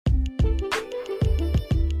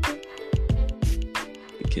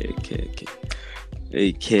Okay.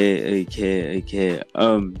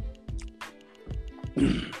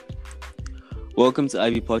 Welcome to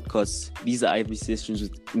Ivy Podcasts. These are Ivy sessions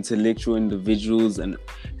with intellectual individuals, and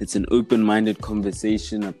it's an open-minded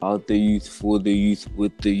conversation about the youth, for the youth,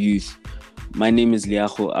 with the youth. My name is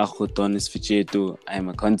Liacho Achotonis Ficheto. I am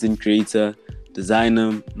a content creator,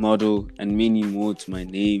 designer, model, and many more to my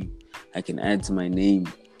name. I can add to my name.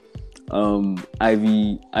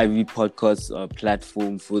 Ivy Podcasts are a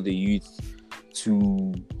platform for the youth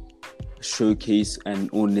to showcase and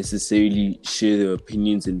or necessarily share their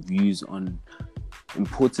opinions and views on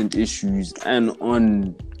important issues and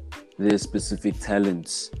on their specific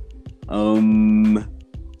talents. I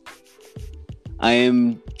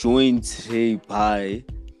am joined today by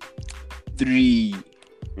 3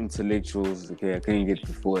 intellectuals. Okay, I couldn't get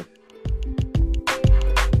the 4th.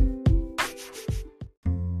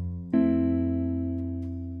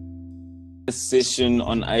 This session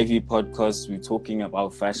on Ivy Podcast, we're talking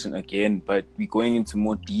about fashion again, but we're going into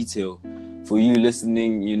more detail. For you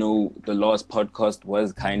listening, the last podcast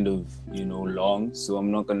was kind of, long, so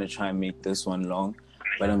I'm not going to try and make this one long,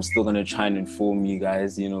 but I'm still going to try and inform you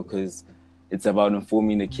guys, because it's about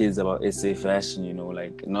informing the kids about SA fashion,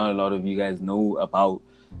 like not a lot of you guys know about,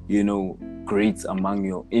 greats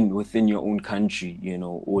within your own country,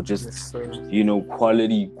 or just,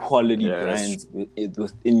 quality brands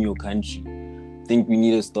within your country. I think we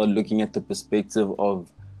need to start looking at the perspective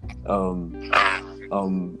of,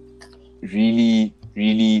 really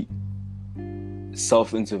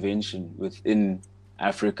self-intervention within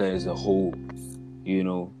Africa as a whole.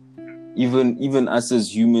 Even us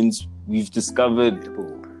as humans, we've discovered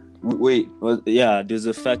there's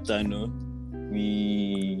a fact I know.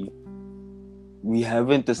 We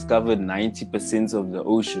haven't discovered 90% of the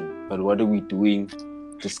ocean, but what are we doing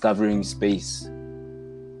discovering space?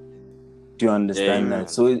 Do you understand that?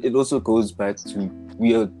 So it also goes back to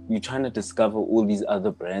we're trying to discover all these other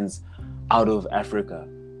brands out of Africa.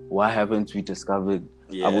 Why haven't we discovered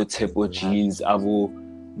Abo Tepo jeans, Abo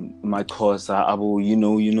Makosa, Abo, you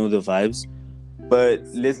know the vibes. But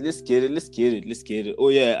let's get it. Oh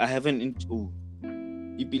yeah, I have an intro.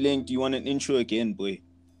 Ipilang, do you want an intro again, boy?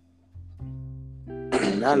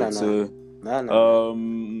 No.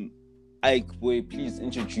 Ike, boy, please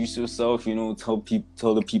introduce yourself.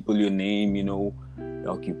 Tell the people your name. Your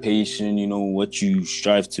occupation. What you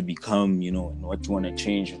strive to become. And what you want to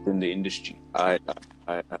change within the industry. I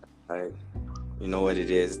you know what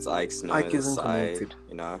it is. It's Ike Snow. Ike isn't connected.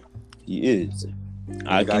 He is.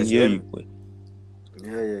 I can hear you, boy.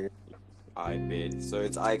 Yeah. I bet. So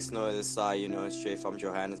it's Ike Snow this side. Straight from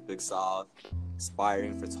Johannesburg South.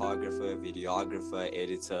 Aspiring photographer, videographer,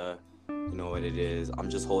 editor. You know what it is. I'm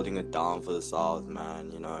just holding it down for the South,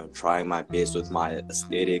 man. Trying my best with my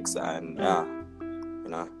aesthetics and that's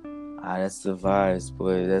the vibes,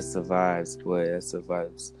 boy.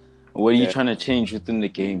 What are you trying to change within the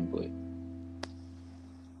game, boy?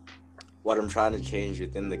 What I'm trying to change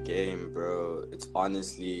within the game, bro, it's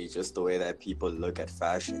honestly just the way that people look at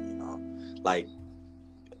fashion, Like,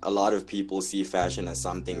 a lot of people see fashion as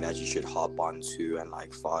something that you should hop onto and,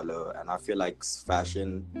 follow. And I feel like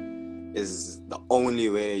fashion is the only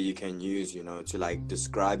way you can use, to,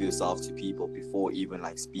 describe yourself to people before even,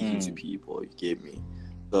 speaking to people, you get me?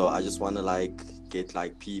 So I just want to, get,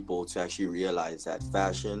 people to actually realize that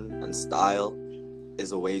fashion and style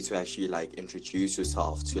is a way to actually, introduce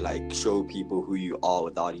yourself, to, show people who you are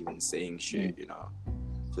without even saying shit,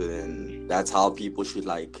 So then that's how people should,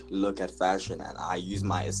 look at fashion. And I use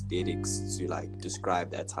my aesthetics to, describe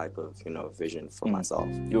that type of, vision for myself.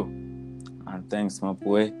 Thanks, my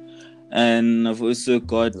boy. And I've also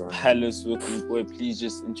got Palace with me, boy. Please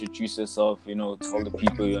just introduce yourself, tell the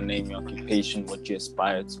people your name, your occupation, what you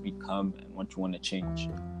aspire to become, and what you want to change.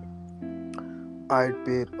 Alright,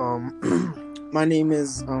 babe. My name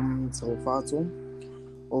is Tsofato,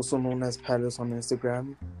 also known as Palace on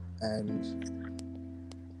Instagram, and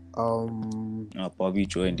Bobby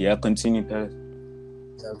joined. Yeah, continue, Palace.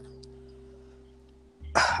 Yeah.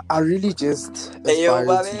 I really just aspire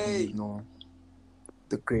to be,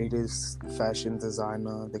 the greatest fashion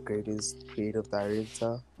designer, the greatest creative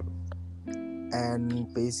director,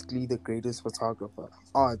 and basically the greatest photographer.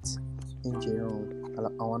 Art in general. I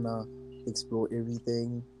want to explore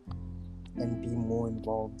everything and be more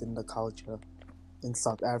involved in the culture in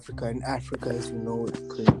South Africa and Africa as we know it.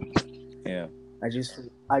 Yeah. I just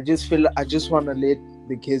want to let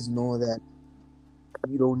the kids know that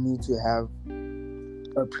you don't need to have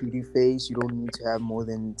a pretty face. You don't need to have more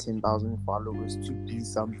than 10,000 followers to be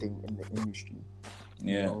something in the industry.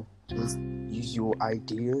 Yeah. Just use your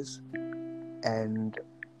ideas and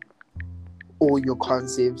all your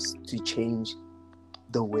concepts to change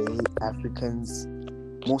the way Africans,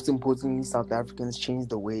 most importantly South Africans, change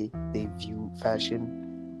the way they view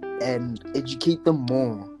fashion and educate them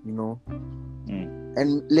more, you know,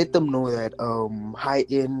 and let them know that high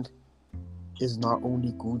end is not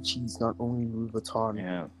only Gucci, it's not only Louis Vuitton.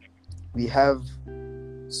 Yeah. We have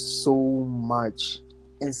so much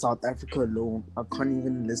in South Africa alone. I can't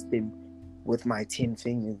even list them with my 10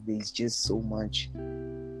 fingers. There's just so much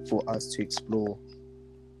for us to explore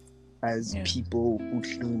as people who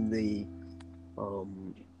claim they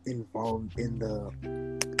involved in the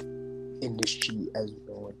industry as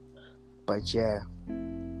well. But yeah,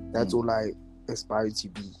 that's all I aspire to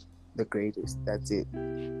be, the greatest. That's it.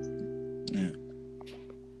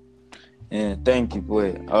 Yeah, thank you,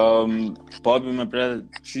 boy. Bobby, my brother,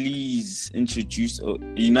 please introduce.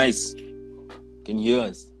 You nice? Can you hear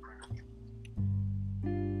us?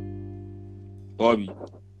 Bobby.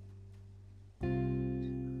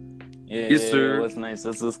 Yeah, yes, sir. What's nice?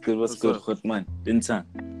 What's good? What's good, good man? Bintan.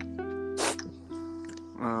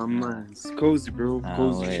 Man, it's cozy, bro.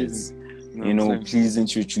 Cozy. You know, please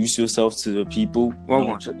introduce yourself to the people.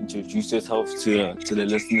 Introduce yourself to the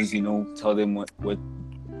listeners. You know, tell them what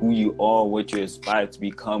who you are, what you aspire to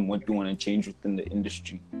become, what you want to change within the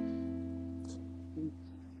industry.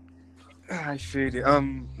 I feel it.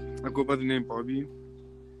 I go by the name Bobby.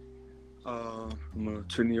 I'm a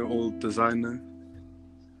 20-year-old designer,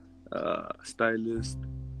 stylist,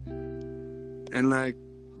 and like,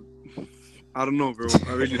 I don't know, bro.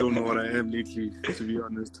 I really don't know what I am lately, to be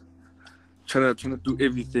honest. Trying to do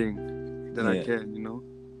everything that I can, you know.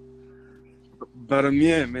 But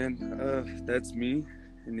yeah, man. That's me.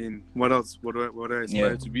 And then what else? What do I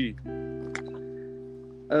aspire to be?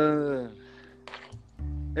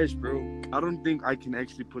 Bro. I don't think I can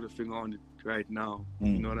actually put a finger on it right now.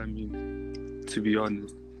 You know what I mean? To be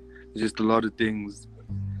honest, there's just a lot of things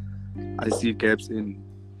I see gaps in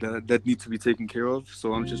that need to be taken care of.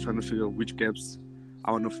 So I'm just trying to figure out which gaps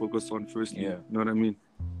I want to focus on first. Yeah. You know what I mean?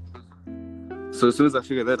 So as soon as I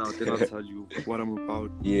figure that out, then I'll tell you what I'm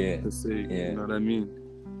about to say. Yeah. You know what I mean?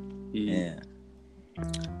 Yeah.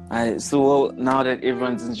 Alright, so now that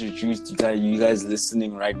everyone's introduced, you guys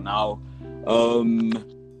listening right now,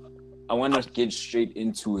 I want to get straight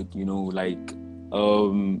into it. You know, like,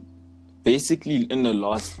 basically in the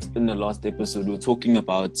last episode, we're talking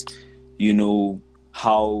about, you know,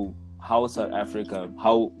 how South Africa,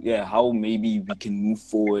 how maybe we can move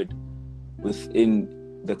forward within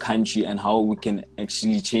the country and how we can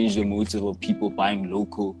actually change the motive of people buying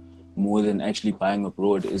local more than actually buying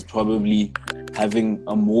abroad is probably having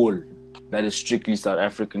a mall that is strictly South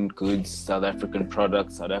African goods, South African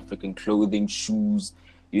products, South African clothing, shoes,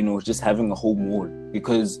 you know, just having a whole mall.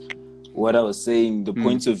 Because what I was saying, the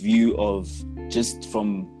point of view of just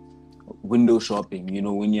from window shopping, you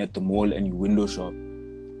know, when you're at the mall and you window shop,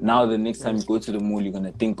 now the next time you go to the mall, you're going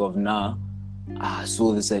to think of, I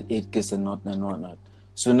saw this at Edgars and not.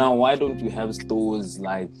 So now why don't we have stores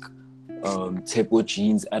like Tepo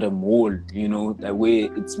Jeans at a mall, you know, that way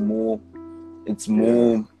it's more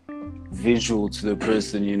visual to the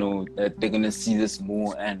person, you know, that they're going to see this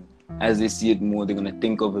more, and as they see it more, they're going to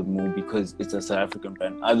think of it more because it's a South African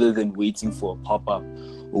brand, other than waiting for a pop-up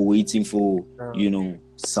or waiting for, you know,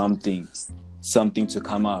 something to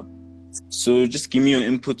come up. So just give me your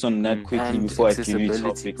input on that quickly before I give you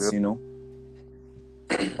topics, you know.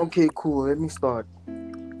 Okay, cool. Let me start.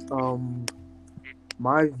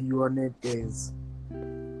 My view on it is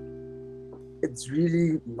it's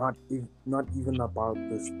really not even about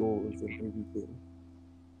the stores and everything.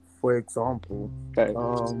 For example,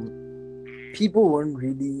 people weren't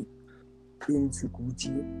really into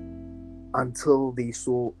Gucci until they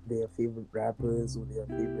saw their favorite rappers or their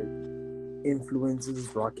favorite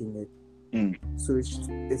influencers rocking it. So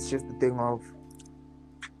it's just the thing of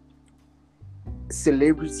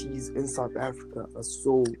celebrities in South Africa are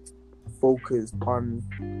so focused on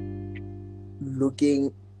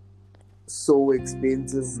looking so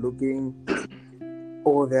expensive, looking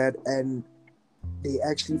all that, and they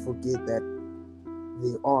actually forget that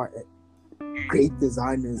they are great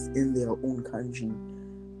designers in their own country.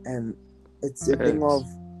 And it's a thing of,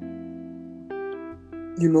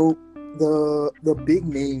 you know, the big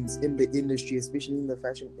names in the industry, especially in the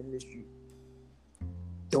fashion industry,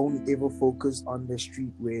 don't ever focus on the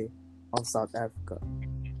streetwear of South Africa,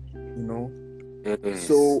 you know.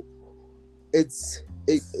 So it's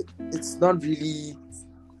not really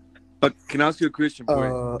But can I ask you a question, boy?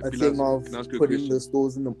 a thing of putting the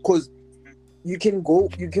stores in them, because you can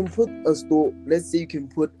put a store, let's say you can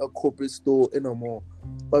put a corporate store in a mall,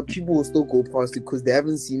 but people will still go past it because they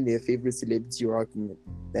haven't seen their favorite celebrity rocking it.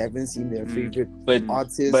 They haven't seen their favorite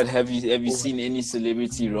artist. But have you seen any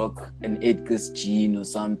celebrity rock an Edgar's jean or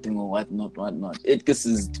something or whatnot? Edgar's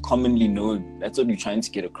is commonly known. That's what you're trying to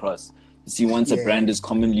get across. You see, once a brand is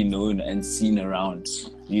commonly known and seen around,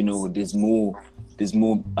 you know, there's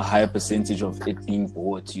a higher percentage of it being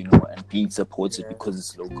bought, you know, and being supported because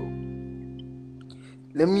it's local.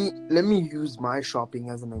 Let me use my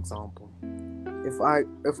shopping as an example. If I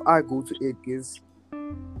go to Edgar's,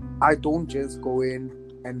 I don't just go in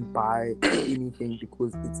and buy anything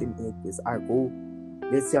because it's in Edgar's. I go,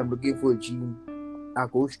 let's say I'm looking for a jean, I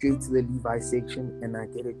go straight to the Levi's section and I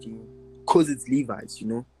get a jean because it's Levi's, you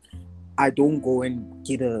know. I don't go and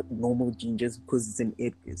get a normal jean just because it's in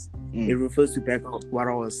Edgar's. It refers to back of what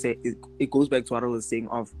I was saying. It goes back to what I was saying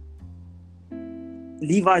of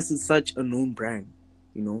Levi's is such a known brand,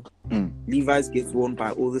 you know. Levi's gets worn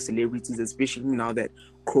by all the celebrities, especially now that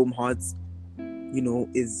Chrome Hearts, you know,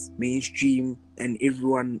 is mainstream and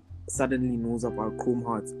everyone suddenly knows about Chrome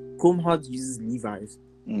Hearts. Chrome Hearts uses Levi's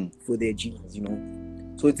for their jeans, you know.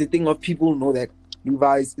 So it's a thing of people know that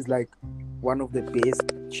Levi's is like one of the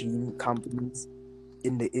best jean companies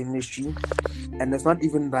in the industry, and it's not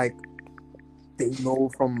even like they know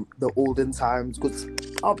from the olden times because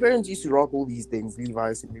our parents used to rock all these things,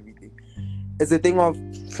 Levi's and everything. It's a thing of,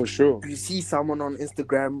 for sure, you see someone on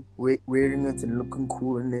Instagram wearing it and looking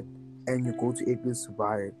cool in it, and you go to Edgar's to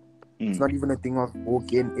buy it. It's not even a thing of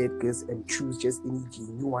walk in Edgar's and choose just any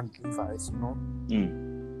jean. You want Levi's, you know.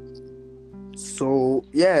 So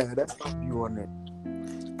yeah, that's my view on it.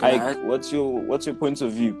 Ike, what's your point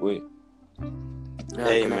of view, boy?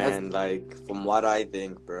 Hey man, like from what I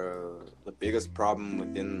think, bro, the biggest problem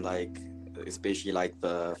within like, especially like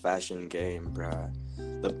the fashion game, bro,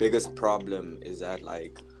 the biggest problem is that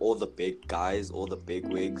like all the big guys, all the big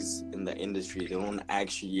wigs in the industry, they don't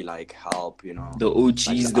actually like help, you know. The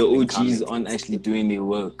OGs aren't actually doing their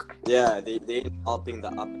work. Yeah, they ain't helping the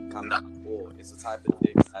up and coming. It's the type of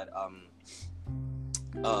thing that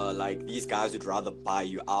like these guys would rather buy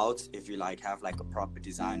you out if you like have like a proper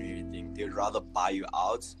design or anything. They'd rather buy you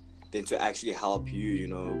out than to actually help you, you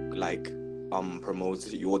know, like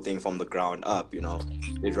promote your thing from the ground up, you know.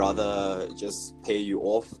 They'd rather just pay you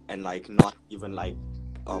off and like not even like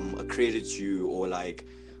accredit you or like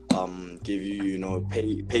give you, you know,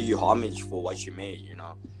 pay you homage for what you made, you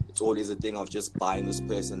know. It's always a thing of just buying this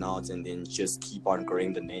person out and then just keep on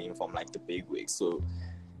growing the name from like the big wigs. So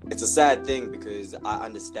it's a sad thing because I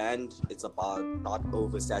understand it's about not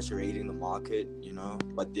oversaturating the market, you know,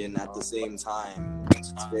 but then at the same time,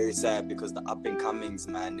 it's very sad because the up and comings,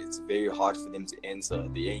 man, it's very hard for them to enter.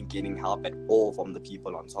 They ain't getting help at all from the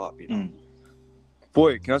people on top, you know.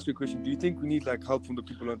 Boy, can I ask you a question? Do you think we need like help from the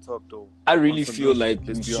people on top, though? I really feel like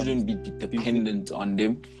we shouldn't be dependent on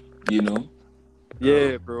them, you know.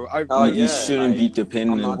 Yeah, bro. We shouldn't be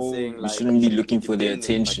dependent. We shouldn't be looking for their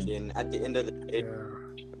attention. But then at the end of the day,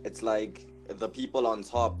 it's like the people on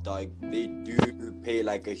top, like they do play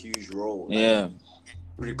like a huge role. Like,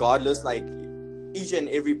 regardless, like each and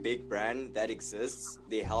every big brand that exists,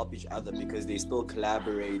 they help each other because they still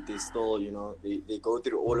collaborate. They still, you know, they go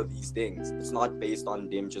through all of these things. It's not based on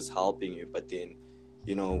them just helping you, but then,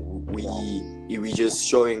 you know, we just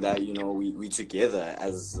showing that, you know, we together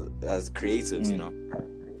as creatives, you know.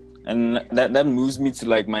 And that moves me to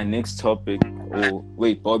like my next topic. Oh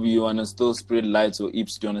wait, Bobby, you wanna still spread lights, or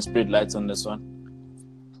Ips, do you wanna spread lights on this one?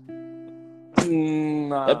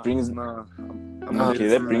 Nah. That brings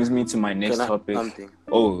me to my next topic.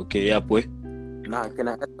 Oh, okay, yeah, boy. Nah, can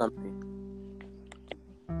I add something?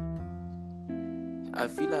 I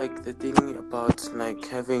feel like the thing about like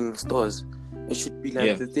having stores, it should be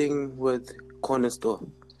like the thing with corner store.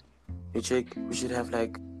 We should have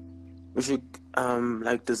like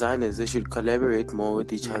designers, they should collaborate more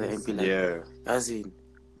with each other and be like, as in,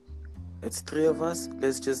 it's three of us,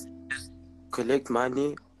 let's just collect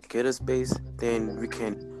money, get a space, then we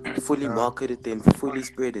can fully market it and fully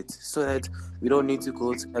spread it so that we don't need to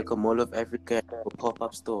go to like a Mall of Africa or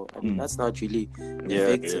pop-up store. I mean, that's not really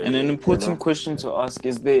effective. And an important question to ask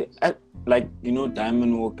is there, like, you know,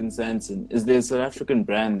 Diamond Walk and Sanson, is there a South African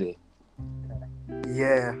brand there?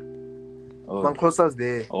 Yeah. Mankosa's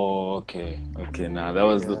there. Oh, okay. Now that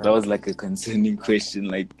was like a concerning question,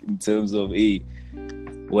 like in terms of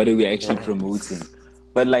what are we actually promoting?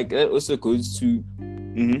 But like it also goes to.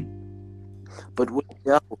 But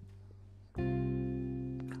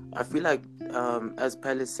I feel like as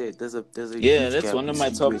Palace said, there's a that's one of my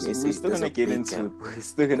topics. We're still gonna get into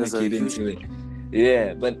it.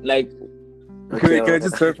 Yeah, but like Can I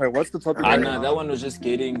just clarify? What's the topic? No, that one was just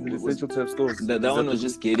getting essential to have stores. That one was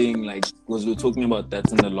just getting like, because we were talking about that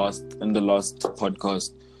in the last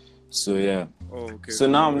podcast. So yeah. Oh, okay. So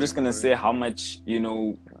now I'm just gonna say, how much,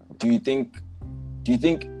 do you think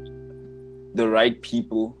the right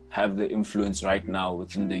people have the influence right now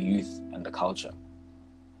within the youth and the culture?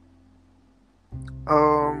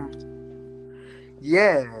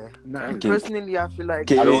 Yeah. Okay. Personally, I feel like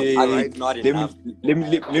let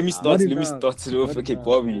me start it off. Okay,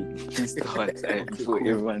 Bobby, please start before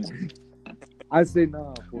everyone. I say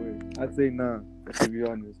nah, boy. I say nah, to be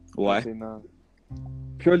honest. Why? I say nah.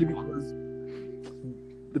 Purely because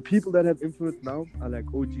the people that have influence now are like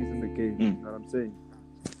OGs in the game. You know what I'm saying?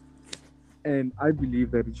 And I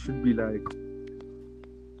believe that it should be like,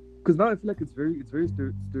 because now I feel like it's very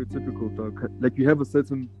stereotypical, dog. Like, you have a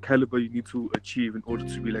certain caliber you need to achieve in order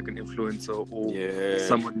to be like an influencer or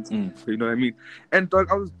someone. You know what I mean? And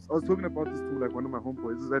dog, I was talking about this to like one of my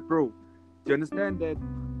homeboys. Is that, bro? Do you understand that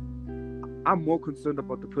I'm more concerned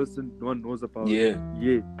about the person no one knows about?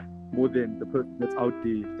 More than the person that's out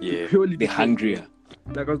there. Yeah. Purely They're hungrier.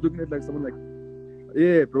 Like, I was looking at like someone like,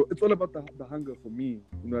 yeah, bro. It's all about the hunger for me.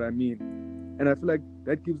 You know what I mean? And I feel like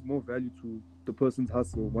that gives more value to the person's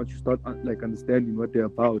hustle once you start like understanding what they're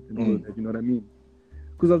about and all of that. You know what I mean?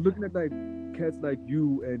 Because I was looking at like cats like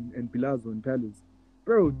you and Pilazo and Palace.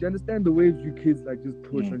 Bro, do you understand the waves you kids like just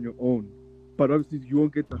push on your own? But obviously you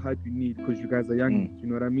won't get the hype you need because you guys are young. You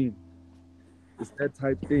know what I mean? It's that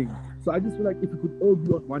type thing. So I just feel like if we could all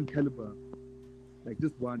be on one caliber, like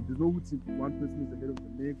just one, there's no one person is ahead of the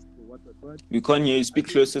next or what. We can't hear you. Speak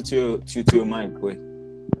closer to your mic, boy.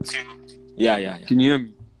 Yeah. Can you hear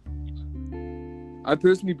me? I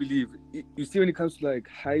personally believe, you see, when it comes to like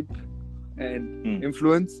hype and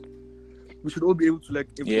influence, we should all be able to like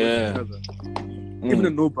influence each other. Even a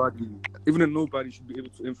nobody should be able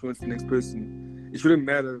to influence the next person. It shouldn't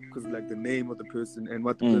matter because like the name of the person and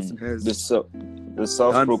what the person has. The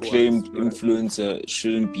self-proclaimed influencer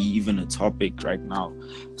shouldn't be even a topic right now.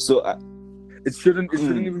 So it shouldn't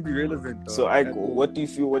even be relevant. So what do you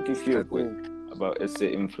feel about SA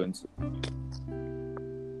influencer?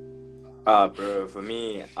 Bro, for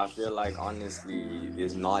me, I feel like honestly,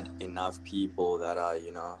 there's not enough people that are,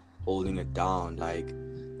 holding it down. Like,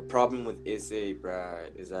 the problem with SA,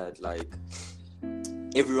 bruh, is that like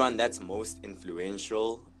everyone that's most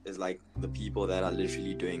influential is like the people that are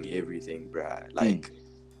literally doing everything, bruh. Like,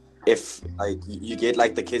 if like you get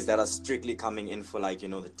like the kids that are strictly coming in for like,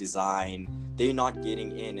 the design, they're not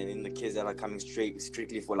getting in, and then the kids that are coming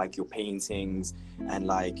strictly for like your paintings and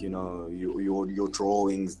like, your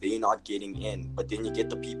drawings, they're not getting in. But then you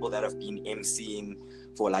get the people that have been emceeing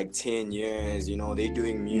for like 10 years, they're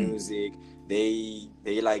doing music, they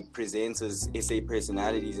like present as SA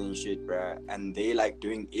personalities and shit, bruh, and they like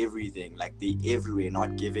doing everything, like they everywhere,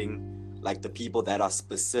 not giving like the people that are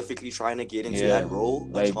specifically trying to get into that role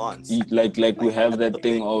a chance. Like we have that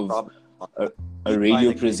thing of a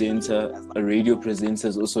radio presenter. A radio presenter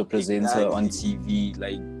is also a presenter on TV.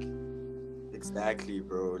 Like, exactly,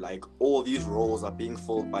 bro. Like, all these roles are being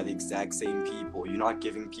filled by the exact same people. You're not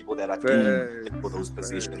giving people that are doing for those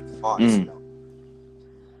positions a chance.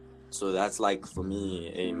 So that's like, for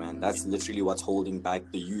me, hey man, that's literally what's holding back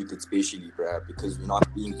the youth, especially, bro, because you're not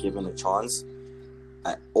being given a chance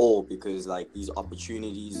at all, because like these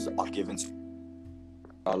opportunities are given to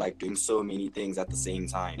are like doing so many things at the same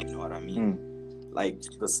time. You know what I mean? Like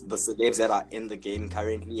the celebs that are in the game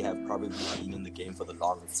currently have probably been in the game for the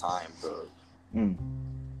longest time, bro.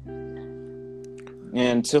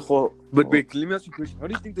 And but wait, let me ask you a question. How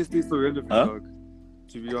do you think they stay so relevant, dog?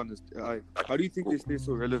 To be honest, how do you think they stay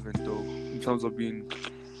so relevant, though, in terms of being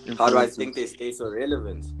influencers? How do I think they stay so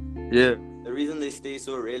relevant? Yeah. The reason they stay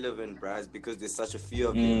so relevant, bruh, is because there's such a few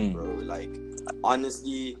of them, bro. Like,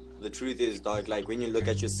 honestly, the truth is, dog, like, when you look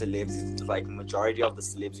at your celebs, it's like majority of the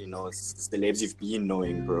celebs, it's the celebs you've been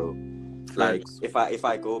knowing, bro. Like, if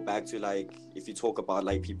I go back to, like, if you talk about,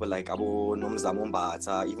 like, people like Abo Nomza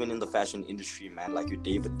Mombata, even in the fashion industry, man, like your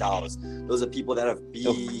David Dow's, those are people that have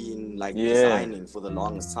been, like, designing for the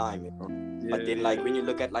longest time, But then, like, when you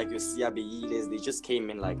look at, like, your Siabeyiles, they just came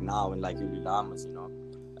in, like, now, and, like, your Lulamas,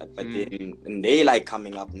 But then, and they like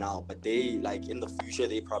coming up now, but they like in the future,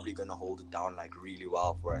 they probably gonna hold it down like really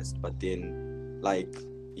well for us. But then, like,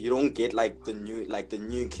 you don't get like the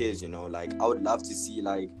new kids, like I would love to see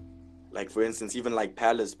like for instance, even like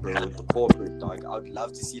Palace, bro, with the corporate, dog. I would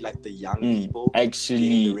love to see like the young people actually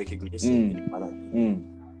getting the recognition.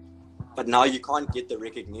 But now you can't get the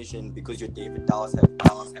recognition because your David Dow's have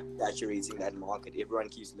saturating that market. Everyone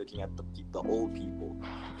keeps looking at the old people,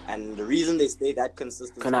 and the reason they stay that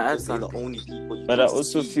consistent is because they're the only people. But I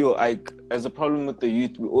also feel like, as a problem with the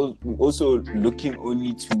youth, we're also looking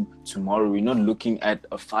only to tomorrow. We're not looking at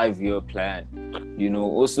a 5-year plan. You know,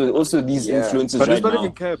 also these influences but right now. But it's not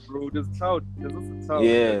even care, bro. There's cloud. There's also cloud.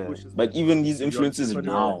 Yeah, but even these influences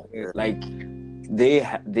now, like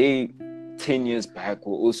they 10 years back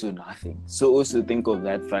were also nothing. So also think of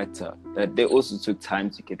that factor, that they also took time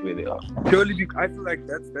to get where they are. Purely because I feel like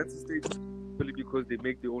that's a stage purely because they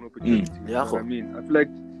make their own opportunities. You know what I mean? I feel like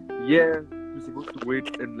we're supposed to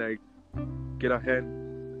wait and like get our hand,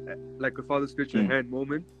 like a father stretch your hand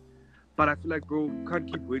moment. But I feel like, bro, you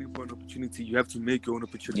can't keep waiting for an opportunity. You have to make your own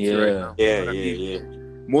opportunity right now. Yeah.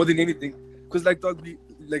 More than anything, because like dog,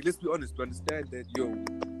 let's be honest. We understand that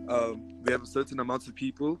we have a certain amount of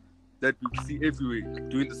people that we see everywhere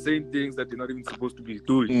doing the same things that they're not even supposed to be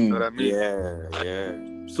doing. You know what I mean? Yeah.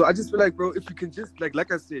 So I just feel like, bro, if you can just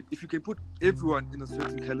like I said, if you can put everyone in a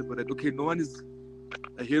certain caliber that no one is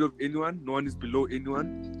ahead of anyone, no one is below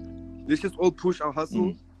anyone. Let's just all push our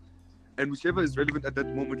hustle, and whichever is relevant at that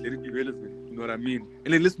moment, let it be relevant. You know what I mean?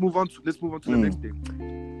 And then let's move on to the next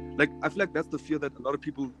thing. Like I feel like that's the fear that a lot of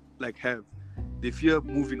people like have. They fear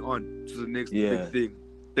moving on to the next big thing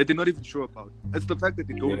that they're not even sure about. It's the fact that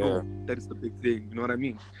they don't know that it's the big thing. You know what I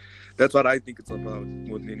mean? That's what I think it's about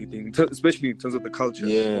more than anything, especially in terms of the culture.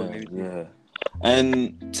 More than anything. Yeah.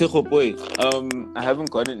 And Tseho boy, I haven't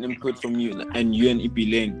got an input from you and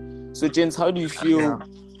Ipileng. So, gents, how do you feel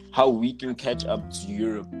how we can catch up to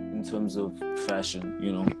Europe in terms of fashion?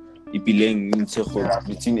 You know, Ipileng, Tseho,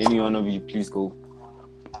 between any one of you, please go.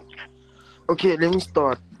 Okay, let me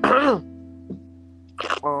start.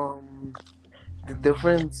 The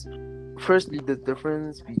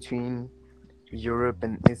difference between Europe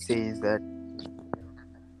and SA is that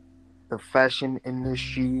the fashion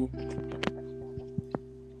industry,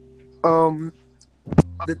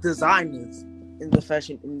 the designers in the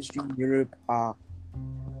fashion industry in Europe are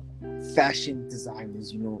fashion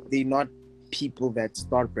designers. You know, they're not people that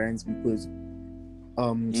start brands because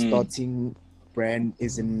starting brand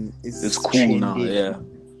is cool trendy. now. Yeah,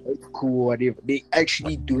 it's cool, whatever. They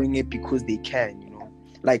actually doing it because they can, you know.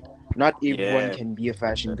 Like, not everyone can be a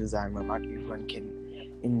fashion designer. Not everyone can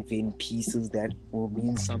invent pieces that will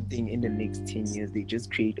mean something in the next 10 years. They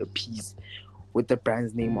just create a piece with the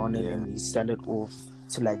brand's name on it and they sell it off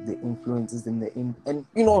to like the influencers in the end. And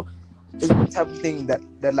you know, it's the type of thing that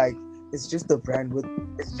like it's just a brand with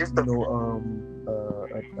it's just like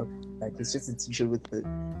it's just a t-shirt with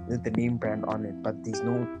the name brand on it, but there's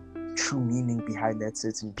no true meaning behind that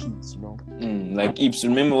certain piece, you know. Like Eeps,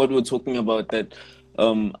 remember what we were talking about, that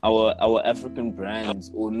our African brands,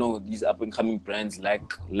 or no, these up and coming brands lack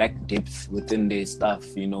depth within their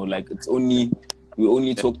stuff, you know. Like we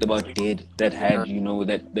only talked about Dead, that had, you know,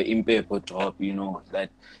 that the Impepo top, you know, that,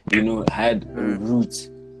 you know, had a root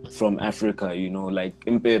from Africa, you know. Like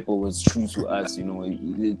Impepo was true to us, you know,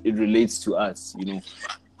 it relates to us, you know.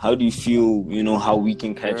 How do you feel, you know, how we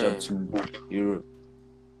can catch up to Europe?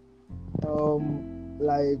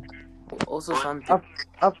 Like also something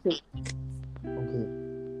up to okay.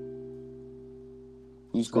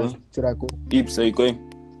 Who's going? Should I go? Eeps, are you going?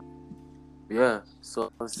 Yeah.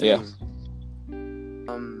 So I was saying,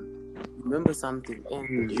 remember something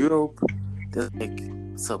in Europe, there's like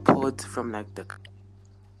support from like the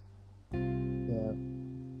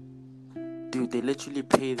dude, they literally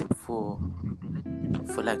pay them for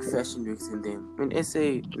like fashion weeks in them. In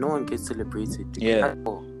SA, no one gets celebrated.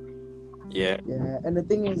 Yeah, and the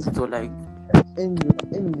thing is, so like in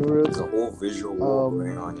Europe, there's a whole visual war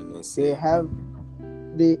going on in SA.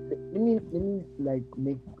 Let me like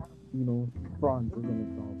make, you know, France as an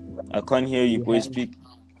example. I can't hear you, boys. Speak.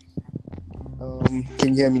 Can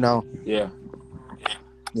you hear me now? Yeah.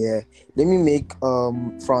 Let me make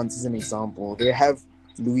France as an example. They have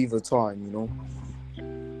Louis Vuitton, you know.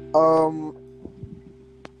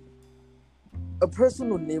 A person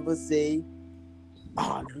would never say,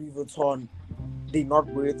 Louis Vuitton, they're not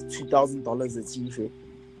worth $2,000 a t-shirt.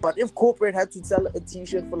 But if corporate had to sell a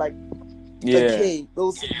t-shirt for like a K,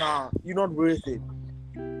 they'll say, nah, you're not worth it.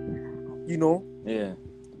 You know? Yeah.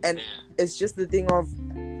 And it's just the thing of,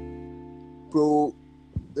 bro,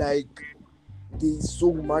 like, there's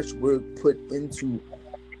so much work put into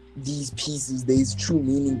these pieces. There's true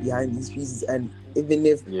meaning behind these pieces. And even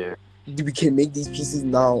if we can make these pieces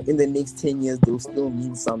now, in the next 10 years, they'll still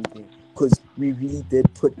mean something. Because we really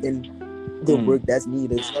did put in the work that's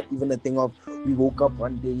needed. It's not even a thing of we woke up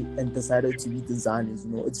one day and decided to be designers.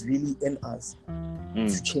 You know, it's really in us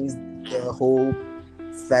to change the whole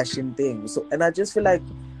fashion thing. So, and I just feel like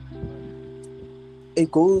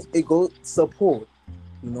it goes support,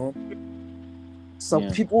 you know. Some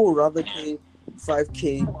people would rather pay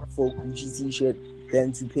 5K for a Gucci t-shirt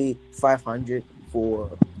than to pay 500 for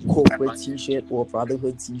a corporate t-shirt or a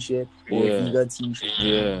Brotherhood t-shirt or a Vega t-shirt.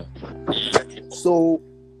 Yeah. So,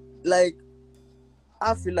 like,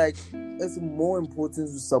 I feel like it's more important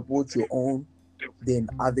to support your own than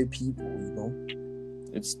other people, you know.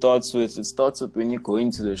 It starts with when you go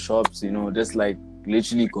into the shops, you know, just like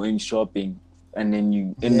literally going shopping, and then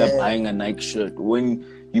you end up buying a Nike shirt. When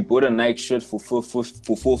you bought a Nike shirt for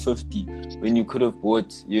 $450, when you could have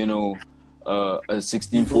bought, you know, a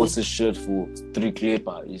 16 Forces shirt for 3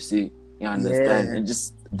 klepa, you see, you understand? And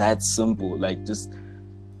just that simple, like just.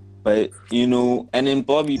 But you know, and then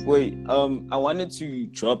Bobby boy, I wanted to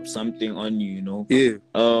drop something on you, you know. Yeah.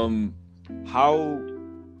 How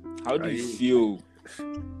do you feel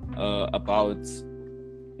about,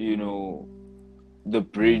 you know, the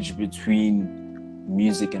bridge between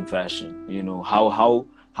music and fashion? You know, how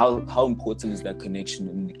important is that connection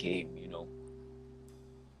in the game, you know?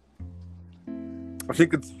 I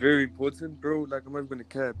think it's very important, bro. Like, I'm not gonna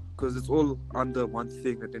cap, because it's all under one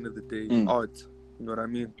thing at the end of the day, art. You know what I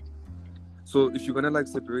mean? So if you're gonna like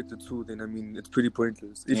separate the two, then I mean it's pretty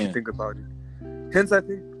pointless if you think about it. Hence, I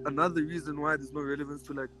think another reason why there's no relevance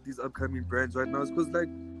to like these upcoming brands right now is because like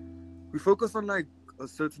we focus on like a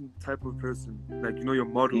certain type of person, like, you know, your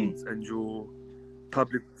models and your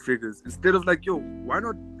public figures, instead of like, yo, why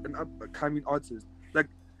not an upcoming artist? Like,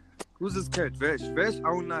 who's this cat? Vesh, I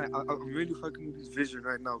won't lie, I'm really fucking with his vision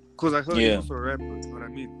right now, because I heard he's also a rapper. You know what I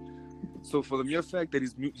mean? So for the mere fact that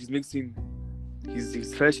he's mixing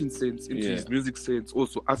his fashion sense into his music sense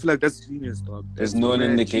also, I feel like that's genius, dog. There's no one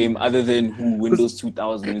in the game other than who Windows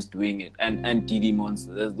 2000 is doing it, and DD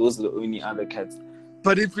Monster. Those are the only other cats.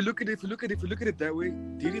 But if you look at it that way,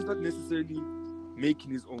 DD's not necessarily making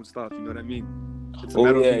his own stuff. You know what I mean? It's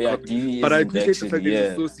DD. But I appreciate the fact that he's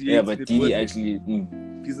associated. Yeah, but DD actually.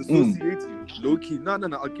 He's associating low key. No.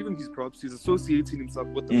 I'll give him his props. He's associating himself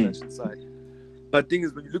with the fashion side. But the thing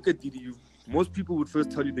is, when you look at DD, most people would first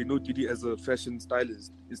tell you they know DD as a fashion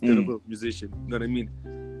stylist instead of a musician. You know what I mean?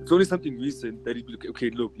 It's only something recent that he'd be like, okay,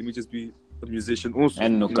 look, let me just be a musician also.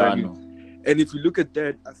 And Nogano. You know what I mean? And if you look at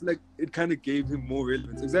that, I feel like it kind of gave him more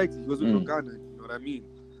relevance. Exactly. He was with Nogano, you know what I mean?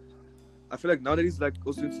 I feel like now that he's like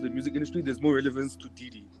also into the music industry, there's more relevance to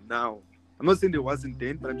DD now. I'm not saying there wasn't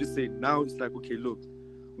then, but I'm just saying now it's like, okay, look,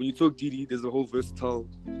 when you talk DD, there's a whole versatile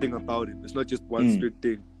thing about it. It's not just one straight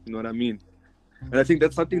thing. You know what I mean? And I think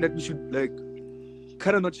that's something that we should like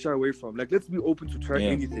kind of not shy away from. Like, let's be open to try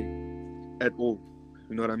anything at all.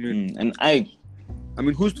 You know what I mean? And I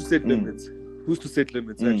mean, who's to set limits? Who's to set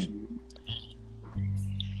limits actually?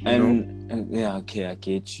 And okay, I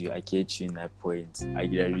get you in that point. I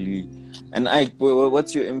really. And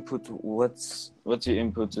what's your input? What's your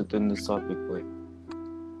input within this topic, boy?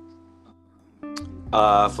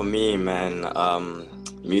 For me, man,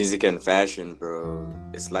 music and fashion, bro,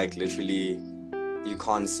 it's like literally you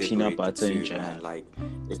can't separate peanut butter the and two, jam. man. Like,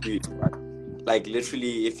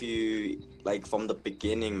 if you like from the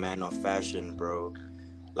beginning, man, of fashion, bro,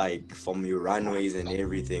 like from your runways and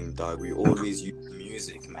everything, dog, we always use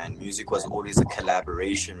music, man. Music was always a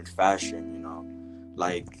collaboration with fashion, you know.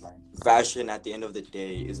 Like, fashion at the end of the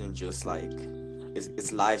day isn't just like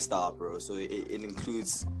it's lifestyle, bro. So it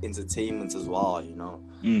includes entertainment as well, you know.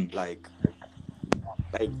 Like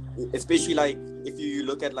especially like if you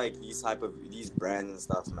look at like these brands and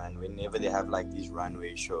stuff, man, whenever they have like these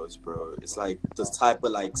runway shows, bro, it's like this type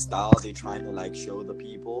of like style they're trying to like show the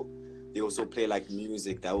people. They also play like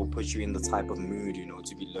music that will put you in the type of mood, you know,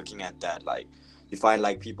 to be looking at that. Like, you find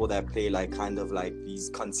like people that play like kind of like these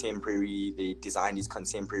contemporary, they design these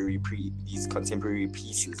contemporary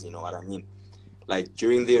pieces, you know what I mean? Like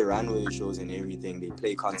during their runway shows and everything, they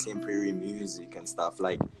play contemporary music and stuff.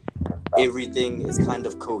 Like, everything is kind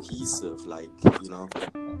of cohesive, like, you know,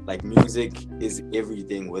 like music is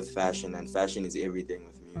everything with fashion and fashion is everything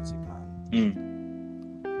with music, man.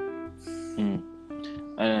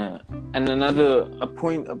 And another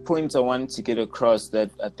point I wanted to get across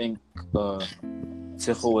that I think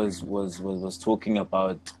Tseho was talking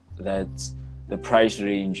about, that the price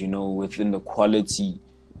range, you know, within the quality.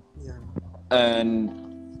 And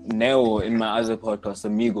Neo, in my other podcast,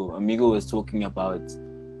 Amigo was talking about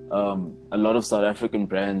a lot of South African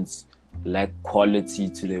brands lack quality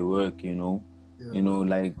to their work, you know. You know,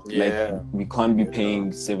 like we can't be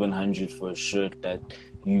paying 700 for a shirt that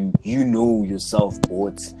you know yourself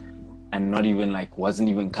bought and not even like wasn't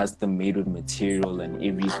even custom made with material and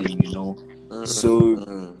everything, you know.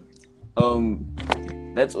 So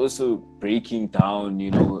that's also breaking down,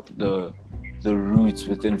 the roots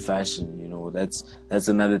within fashion. That's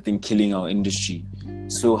another thing killing our industry.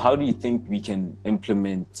 So how do you think we can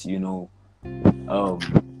implement,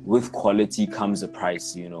 with quality comes a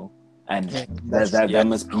price, and that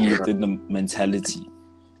must be within the mentality.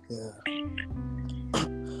 Yeah.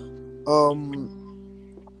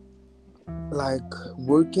 Like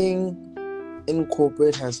working in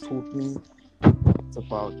corporate has taught me it's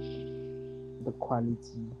about the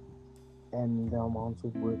quality and the amount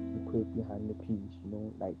of work you put behind the piece,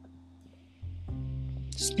 like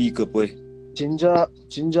speak up, boy. Ginger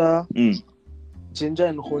and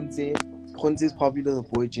Honze. Honze is probably the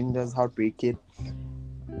boy. Ginger's Heartbreak Kid.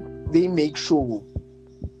 They make sure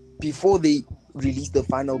before they release the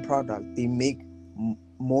final product, they make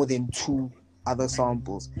more than 2 other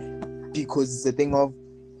samples, because it's the thing of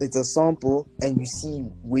it's a sample and you see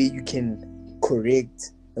where you can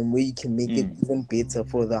correct and where you can make it even better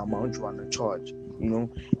for the amount you want to charge,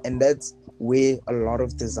 and that's where a lot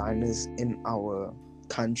of designers in our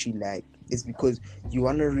country lag, is because you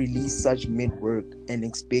want to release such mid work and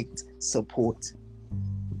expect support.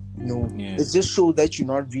 It just shows that you're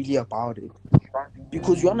not really about it,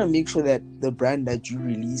 because you want to make sure that the brand that you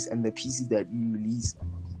release and the pieces that you release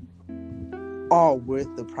are worth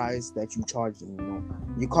the price that you charge them.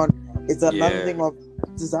 You can't. It's another thing of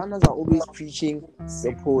designers are always preaching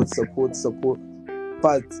support,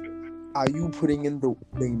 but are you putting in the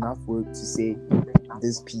enough work to say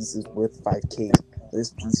this piece is worth 5K?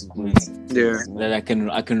 This piece is worth that I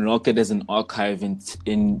can rock it as an archive in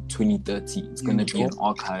 2030. It's gonna be an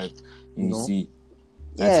archive. You see,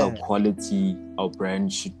 that's how quality our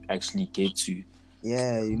brand should actually get to.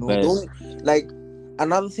 Yeah, don't, like,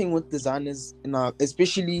 another thing with designers,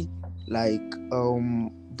 especially like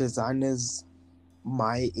designers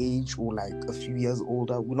my age or like a few years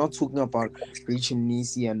older. We're not talking about Rich and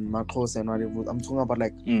Nisi and Marcos and whatever. I'm talking about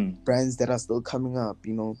like brands that are still coming up.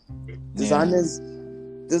 Designers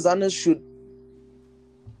should.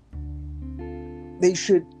 They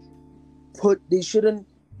shouldn't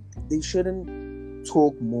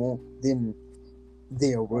talk more than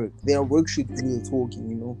their work. Their work should do the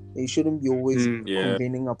talking. They shouldn't be always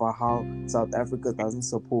complaining about how South Africa doesn't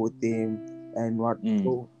support them and what.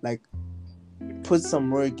 Like, put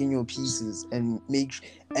some work in your pieces and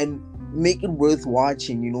make it worth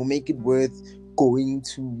watching. Make it worth going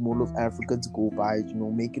to Mall of Africa to go buy it.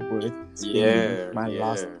 Make it worth spending my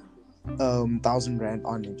last 1,000 rand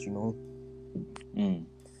on it.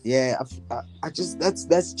 Yeah, I just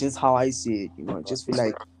that's just how I see it. I just feel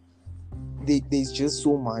like there's just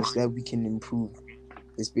so much that we can improve,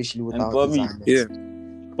 especially with our designers. Yeah,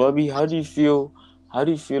 Bobby, how do you feel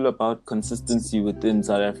about consistency within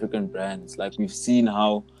South African brands? Like, we've seen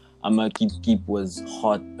how Keep was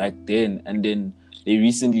hot back then, and then they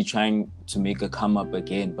recently trying to make a come up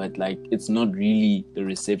again, but like it's not really the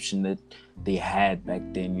reception that they had back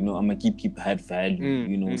then. Keep had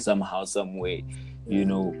value, somehow, some way.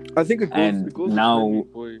 I think it goes now.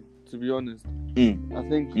 Boy, to be honest, I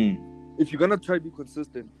think if you're gonna try to be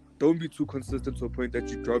consistent, don't be too consistent to a point that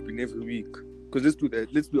you drop in every week. Because let's do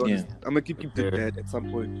that. Let's be honest. Keep did that at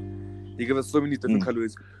some point. They give us so many different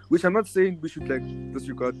colorways, which I'm not saying we should like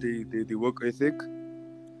disregard the work ethic,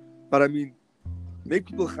 but I mean, make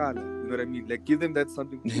people khala. You know what I mean? Like, give them that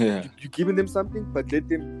something. You're giving them something, but let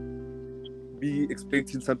them be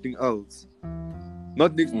expecting something else.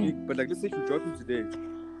 Not next week, but like, let's say if you're dropping today,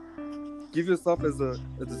 give yourself as a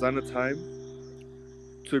designer time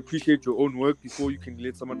to appreciate your own work before you can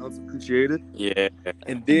let someone else appreciate it. Yeah.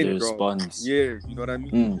 And then the response. Yeah, you know what I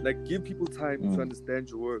mean? Like, give people time to understand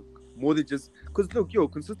your work. More than just... Because, look,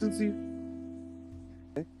 consistency...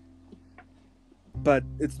 But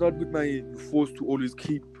it's not with my force to always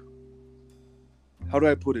keep... How do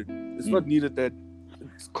I put it? It's not needed that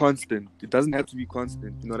it's constant. It doesn't have to be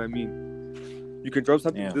constant. You know what I mean? You can drop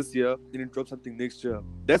something this year, and then drop something next year.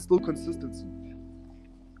 That's still consistency.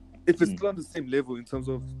 If it's still on the same level in terms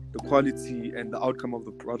of the quality and the outcome of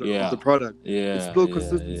the product, it's still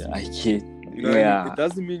consistency. Yeah, I get. You know what I mean? It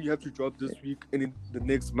doesn't mean you have to drop this week and in the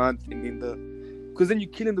next month and in the... Because then you're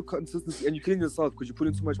killing the consistency and you're killing yourself because you're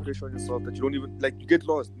putting too much pressure on yourself that you don't even... Like, you get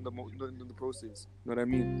lost in the process. You know what I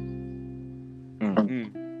mean?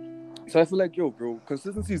 So I feel like, bro,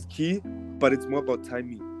 consistency is key, but it's more about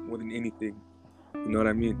timing more than anything. You know what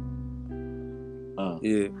I mean?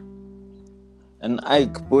 Yeah. And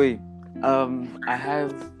Ike, boy, I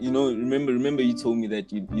have, remember you told me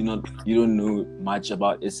that you don't know much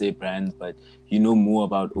about SA brands, but you know more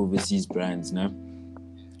about overseas brands, no?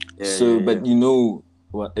 But you know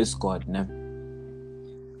what Escort, no?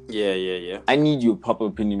 Yeah. I need your proper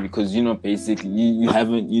opinion because basically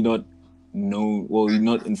you're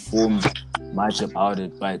not informed much about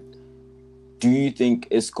it. But do you think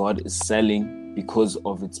Escort is selling because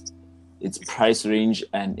of its price range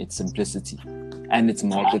and its simplicity and its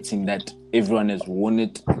marketing that everyone has worn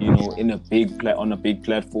it, in on a big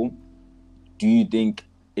platform? Do you think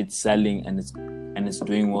it's selling and it's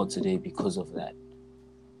doing well today because of that?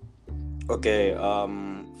 Okay,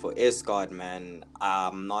 for Escort, man,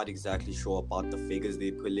 I'm not exactly sure about the figures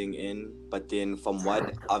they're pulling in, but then from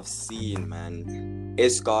what I've seen, man,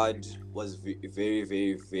 Escort was very,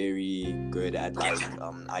 very, very good at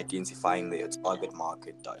identifying their target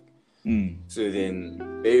market, dog. So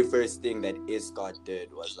then, very first thing that Escort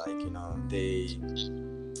did was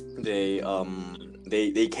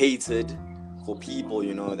they catered for people,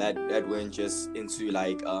 that weren't just into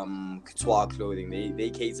couture clothing. They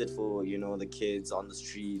catered for the kids on the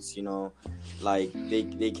streets,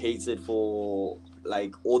 they catered for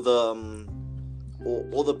all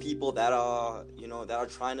the people that are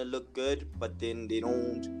trying to look good, but then they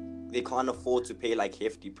can't afford to pay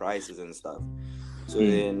hefty prices and stuff. So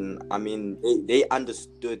then, I mean, they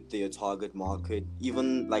understood their target market.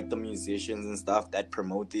 Even the musicians and stuff that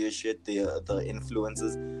promote their shit, the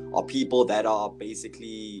influencers are people that are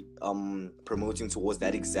basically promoting towards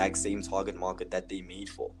that exact same target market that they made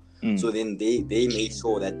for. So then they made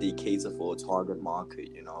sure that they cater for a target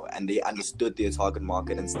market, and they understood their target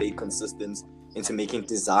market and stayed consistent into making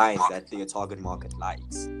designs that their target market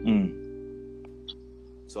likes.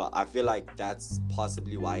 So I feel like that's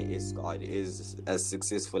possibly why Escort is as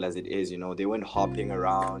successful as it is. They weren't hopping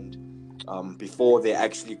around before they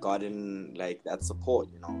actually gotten that support.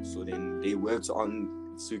 So then they worked on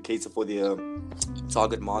to cater for their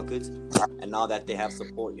target market, and now that they have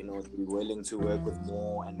support, they're willing to work with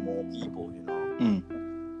more and more people.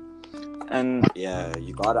 And yeah,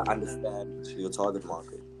 you gotta understand your target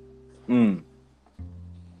market.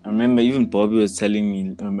 I remember even Bobby was telling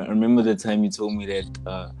me. I remember the time he told me that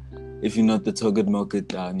if you're not the target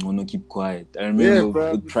market, no, keep quiet. I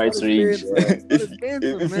remember with price range. If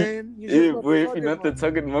you're not the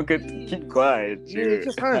target market, keep quiet. Yeah,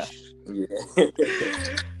 just hush.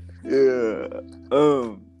 Yeah.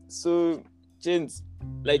 So, gents,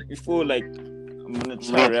 before, I'm gonna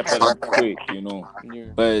try to wrap it up quick,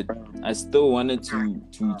 But I still wanted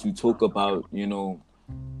to talk about,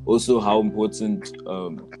 also how important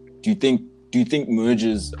do you think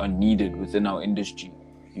mergers are needed within our industry?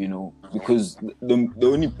 Because the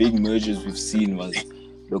only big mergers we've seen was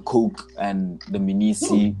the Coke and the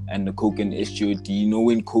Minisi and the Coke and SGOD.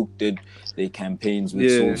 When Coke did their campaigns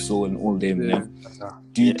with So and all them. Yeah.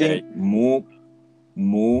 Do you think more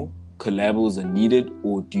collabs are needed,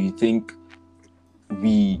 or do you think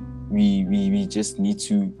we just need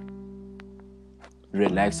to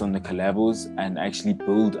relax on the collabs and actually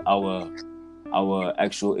build our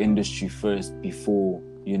actual industry first before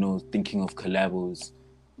thinking of collabs?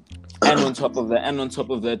 And on top of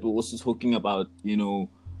that, we're also talking about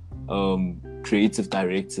creative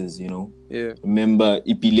directors. Remember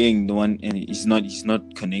Ipileng, the one, and he's not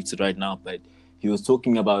connected right now, but he was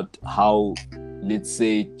talking about how, let's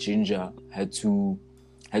say, Ginger had to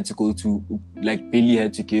go to, Billy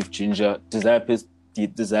had to give Ginger Desire Peace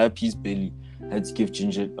Billy had to give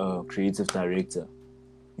Ginger a creative director.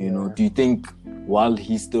 Do you think while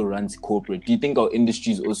he still runs corporate, do you think our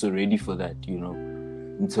industry is also ready for that,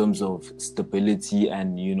 in terms of stability?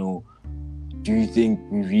 And, do you think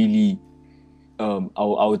we really,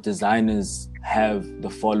 our designers have the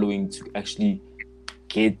following to actually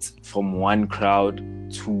get from one crowd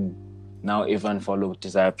to now everyone follow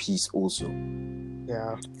Desire Peace also?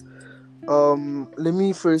 Yeah. Let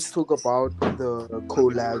me first talk about the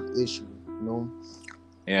collab issue,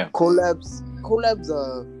 Yeah. Collabs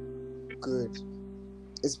are good,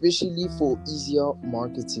 especially for easier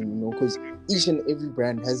marketing, because each and every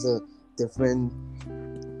brand has a different,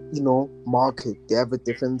 market. They have a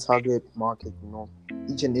different target market,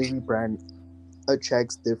 Each and every brand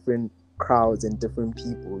attracts different crowds and different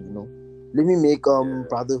people, Let me make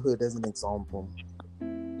Brotherhood as an example.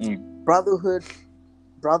 Brotherhood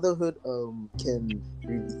can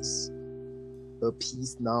release a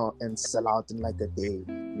piece now and sell out in a day,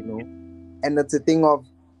 and it's a thing of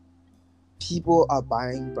people are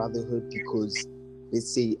buying Brotherhood because they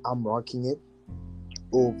say I'm rocking it,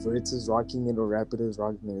 or Vert is rocking it, or Rapid is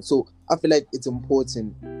rocking it. So I feel like it's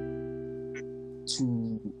important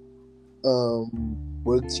to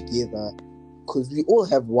work together, because we all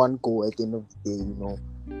have one goal at the end of the day,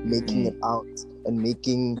 making it out and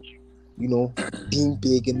making, being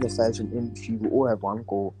big in the fashion industry. We all have one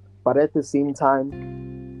goal, but at the same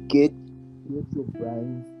time, get your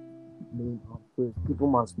brands name out first. People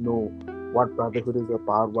must know what brotherhood is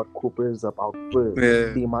about, what corporate is about first.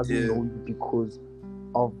 Yeah, They must yeah. know you because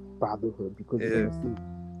of brotherhood, because you're gonna see.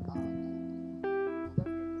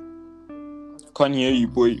 Can't hear you,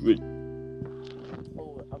 boy. Wait. I'm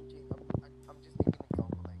just taking an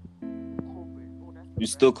example like corporate. You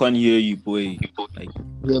still can't hear you, boy. Like,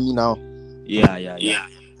 Hear me now? yeah.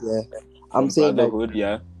 I'm From saying like, brotherhood,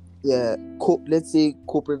 yeah. let's say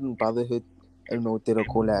corporate and brotherhood, I don't know, did a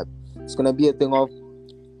collab. It's gonna be a thing of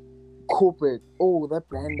corporate. Oh, that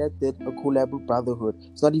brand that did a collab with brotherhood.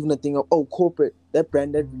 It's not even a thing of corporate. That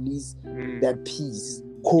brand that released that piece.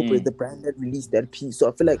 Corporate, the brand that released that piece. So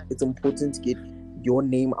I feel like it's important to get your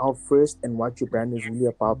name out first and what your brand is really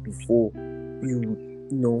about before you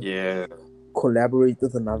know collaborate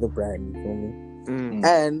with another brand. You feel me?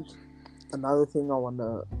 And another thing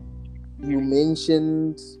you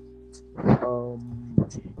mentioned, I'm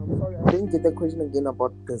sorry, I didn't get that question again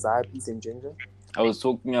about Desire, Peace and Ginger. I was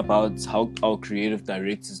talking about how our creative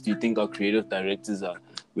directors, do you think our creative directors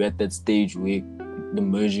we're at that stage where the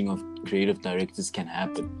merging of creative directors can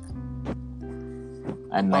happen?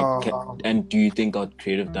 And and do you think our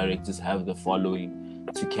creative directors have the following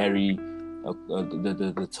to carry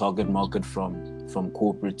the target market from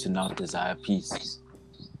corporate to now Desire Peace?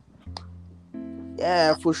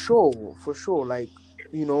 Yeah, for sure. Like,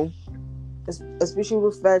 you know, especially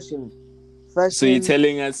with fashion. So you're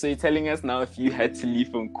telling us now, if you had to leave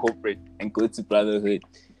from corporate and go to brotherhood,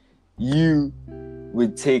 you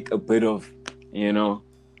would take a bit of,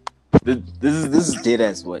 this is dead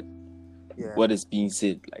as what is being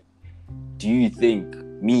said. Like, do you think,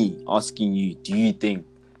 me asking you, do you think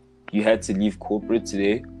you had to leave corporate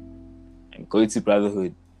today and go to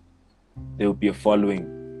brotherhood, there would be a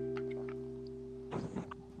following?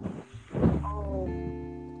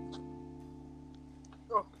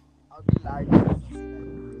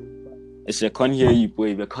 I can't hear you,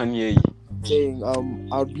 boy. I can't hear you. Saying,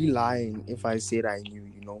 I'd be lying if I said I knew,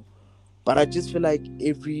 But I just feel like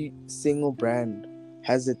every single brand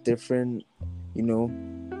has a different,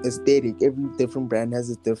 aesthetic. Every different brand has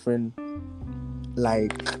a different,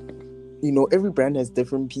 every brand has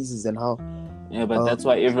different pieces and how. Yeah, but that's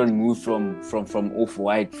why everyone moved from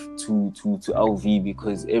Off-White to LV,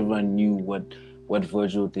 because everyone knew what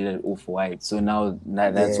Virgil did at Off-White. So now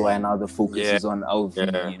that's why now the focus is on LV,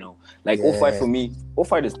 Off-White, for me,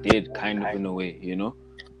 Off-White is dead kind of in a way,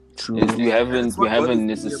 True. We haven't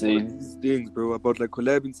necessarily these things, bro, about like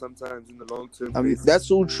collabing sometimes in the long term. I mean, that's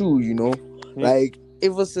so true, Like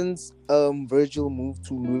ever since Virgil moved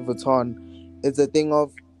to Louis Vuitton, it's a thing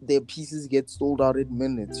of their pieces get sold out in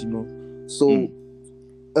minutes, So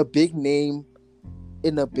a big name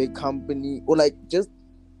in a big company, or like just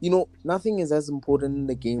nothing is as important in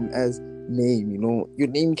the game as name. Your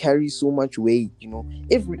name carries so much weight.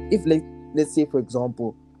 If let's say for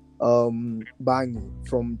example, Bangi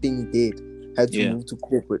from Dingy Dead had to move to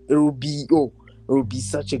corporate, it would be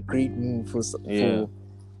such a great move for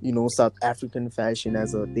South African fashion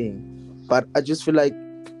as a thing. But I just feel like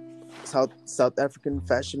South African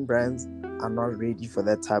fashion brands are not ready for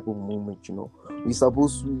that type of movement. We're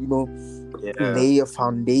supposed to lay a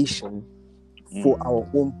foundation for our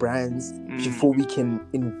own brands before we can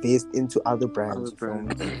invest into other brands.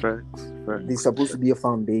 Facts. They're supposed to be a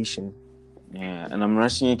foundation. Yeah, and I'm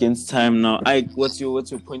rushing against time now. Ike, what's your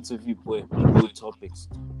point of view, boy, on both topics?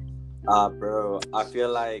 Bro, I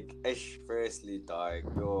feel like, firstly, dog,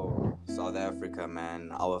 South Africa,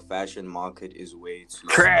 man, our fashion market is way too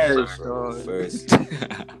trash, bro. First,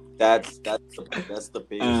 that's the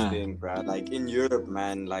biggest thing, bro. Like in Europe,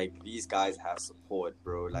 man, like these guys have support,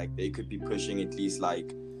 bro. Like they could be pushing at least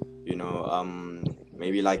like,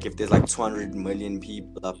 maybe like if there's like 200 million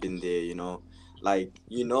people up in there, like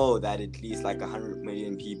that at least like 100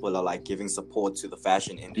 million people are like giving support to the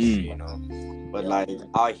fashion industry, but like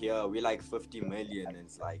out here we're like 50 million.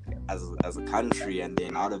 It's like as a country, and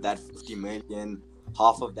then out of that 50 million,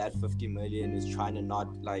 half of that 50 million is trying to not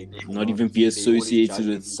even be associated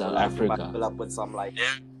with South Africa. I pull up with some like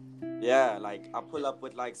I pull up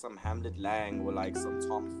with like some Hamlet Lang or like some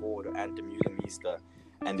Tom Ford or Anthem Ulamista,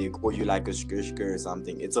 and they call you like a skirshker or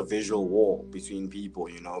something. It's a visual war between people,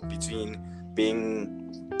 between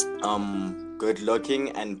being good looking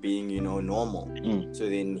and being normal. So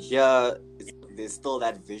then here there's still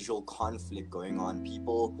that visual conflict going on.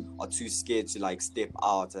 People are too scared to like step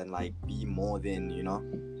out and like be more than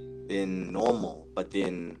than normal. But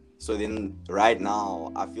then right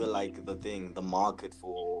now I feel like the market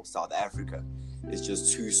for South Africa is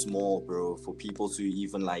just too small, bro, for people to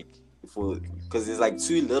even like because there's like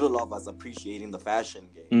too little of us appreciating the fashion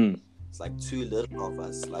game. It's like too little of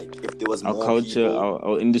us. Like if there was our more culture, people,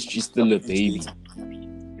 our industry's still a baby.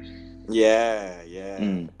 Yeah.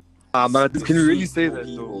 Man, can you really say that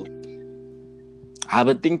people. though?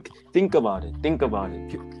 But think about it.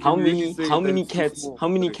 How many cats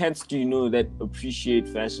do you know that appreciate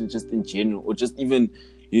fashion just in general, or just even,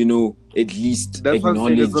 at least That's what I'm saying.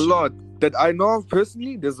 acknowledge? There's a lot that I know of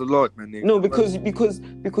personally. There's a lot, man. No, because you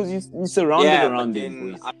surrounded around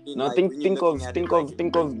them, boys. I mean, Now like,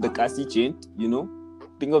 think of the Kasi gent,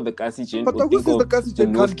 Think of the Kasi gent, But or think of the Kasi the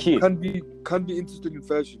North Kid. can't be interested in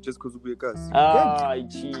fashion just because we're Kasi.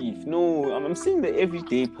 Chief. No, I'm saying the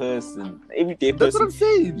everyday person. That's what I'm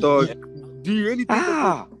saying, dog. Yeah. Do you really think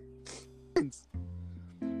that?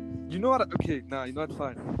 You know what? Okay, you know what?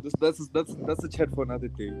 Fine. That's a chat for another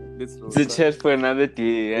day. It's a chat for another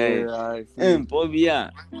day. Right? Yeah, Bobby,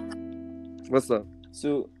 What's up?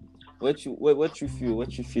 So, what you feel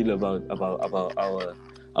about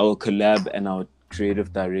our collab and our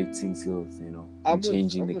creative directing skills? I'm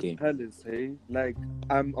changing the with game. Palace, hey? Like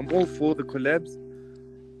I'm all for the collabs,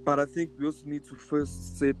 but I think we also need to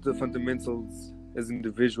first set the fundamentals as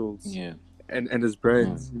individuals. Yeah. And as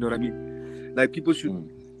brands, you know what I mean? Like people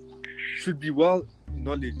should be well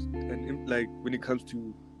knowledge and like when it comes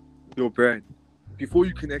to your brand before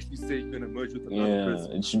you can actually say you're gonna merge with another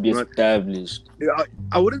person. It should be established.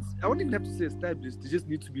 I wouldn't even have to say established. They just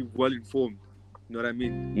need to be well informed. You know what I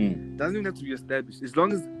mean? Doesn't even have to be established. As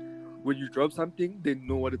long as when you drop something, they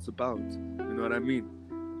know what it's about. You know what I mean?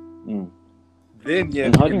 Then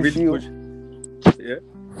and how do you feel? Yeah.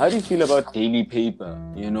 How do you feel about Daily Paper?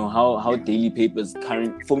 How Daily Paper's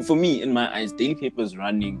current for me in my eyes, Daily Paper's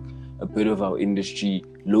running a bit of our industry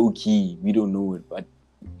low key. We don't know it, but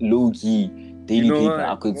low key Daily Paper.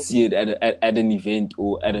 I could see it at an event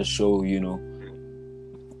or at a show. Yeah.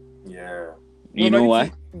 You know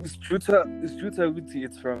why? It's true to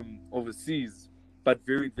it's from overseas, but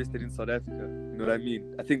very invested in South Africa. You know what I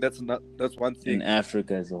mean? I think that's one thing. In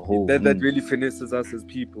Africa as a whole. That really finesses us as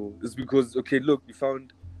people. Is because, okay, look, we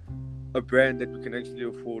found a brand that we can actually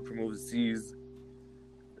afford from overseas,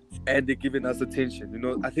 and they're giving us attention.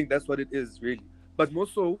 I think that's what it is, really. But more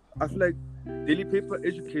so, I feel like Daily Paper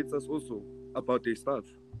educates us also about their stuff.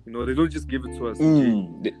 They don't just give it to us.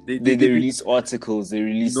 They release articles. They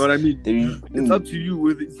release. You know what I mean? It's up to you.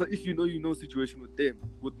 If you know situation with them,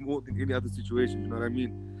 with more than any other situation. You know what I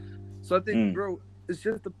mean? So I think, bro, it's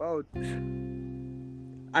just about.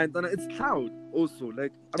 It's Cloud also.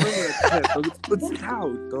 Like I remember it's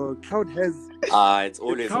Cloud, dog. Cloud has. It's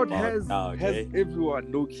always Cloud about Cloud. Has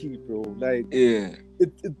everyone low key, bro. Like yeah.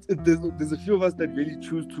 There's a few of us that really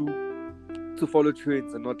choose to follow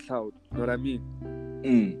trends and not Cloud. You know what I mean?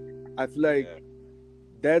 I feel like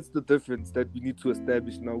that's the difference that we need to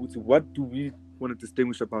establish now. What do we want to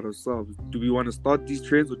distinguish about ourselves? Do we want to start these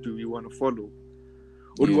trends, or do we want to follow?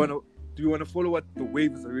 Or do we want to follow what the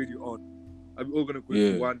wave is already on? Are we all gonna go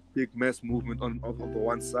to one big mass movement on the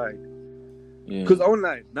one side? Because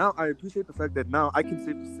online now, I appreciate the fact that now I can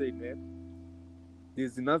safely say, man,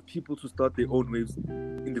 there's enough people to start their own waves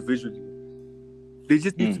individually. They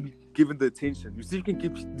just need to be given the attention. You see, you can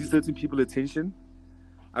give these certain people attention.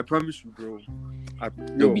 I promise you, bro.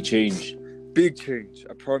 There'll be change. Big change.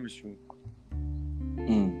 I promise you.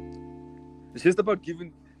 It's just about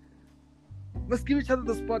let's give each other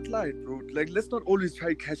the spotlight, bro. Like, let's not always try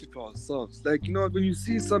to catch it for ourselves. Like, when you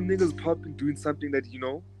see some niggas popping doing something that,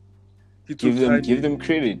 give them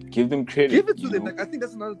credit. Give it to them. Like, I think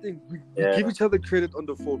that's another thing. We give each other credit on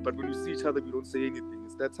the phone, but when we see each other, we don't say anything.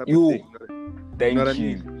 It's that type of thing. Thank you. What I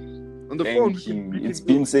mean? On the phone, it's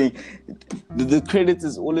been saying the credit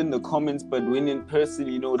is all in the comments, but when in person,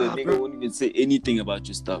 the nigga won't even say anything about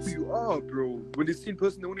your stuff. Who you are, bro. When they see in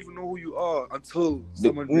person, they won't even know who you are until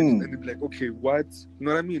someone brings and they be like, okay, what? You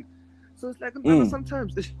know what I mean? So it's like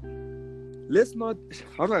sometimes let's not.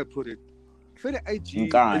 How do I put it? For the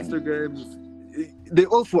IG, Instagram, they're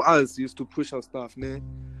all for us. Used to push our stuff, né?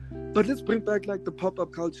 But let's bring back like the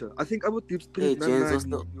pop-up culture. I think our deep Hey, James,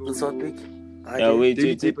 what's the topic?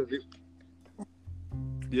 Wait.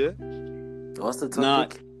 Yeah. What's the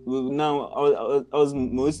topic? Now, I was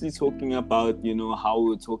mostly talking about, how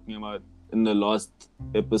we were talking about in the last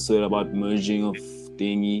episode about merging of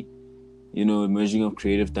thingy, merging of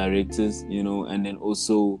creative directors, and then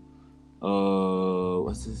also,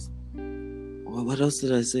 what's this? What else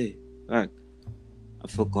did I say? I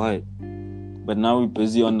forgot. But now we're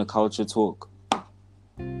busy on the culture talk.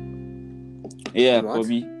 Yeah,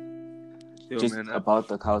 Bobby. Just about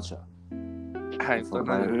the culture.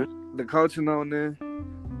 The culture now,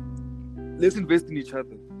 let's invest in each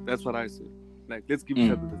other. That's what I say. Like, let's give each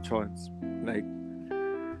other the chance. Like,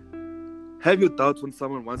 have your doubts when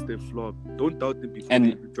someone once they flop. Don't doubt them before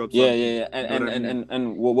they drop something. Yeah.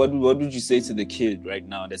 And what would you say to the kid right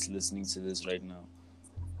now that's listening to this right now?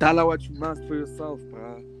 Tell what you must for yourself,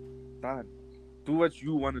 bruh. Dad, do what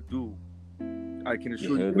you want to do. I can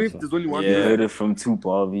assure you. If there's only one. You heard it from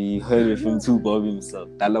Bobby. You heard it from Bobby himself.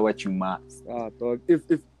 Tell what you must. Dog.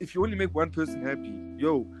 If you only make one person happy,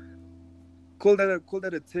 yo, call that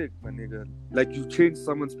a tick, my nigga. Like you change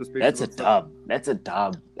someone's perspective. That's a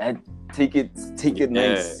dub. Take it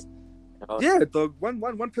nice. Yeah, dog.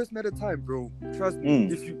 One person at a time, bro. Trust me.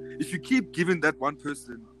 If you keep giving that one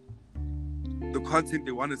person the content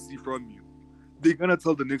they want to see from you, they're gonna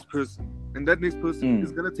tell the next person, and that next person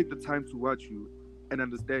is gonna take the time to watch you and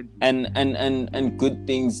understand you. And good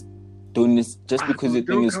things don't just because the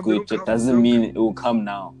thing is good, it doesn't mean it will come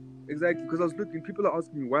now. Exactly, because I was looking, people are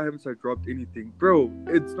asking me why haven't I dropped anything, bro.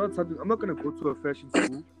 It's not something. I'm not gonna go to a fashion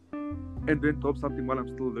school and then drop something while I'm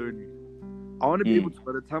still learning. I want to be able to,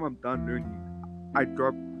 by the time I'm done learning, I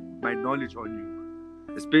drop my knowledge on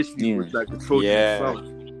you, especially with like the code itself.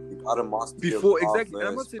 Before exactly, and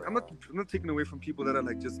I'm not taking away from people that are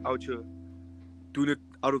like just out here doing it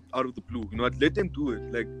out of the blue. You know, I'd let them do it.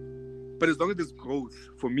 Like, but as long as there's growth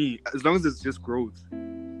for me, as long as there's just growth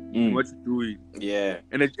in what you're doing,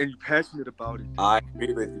 and you're passionate about it, I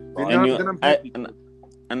agree with you. Then I'm happy.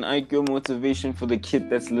 And I give motivation for the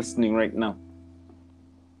kid that's listening right now.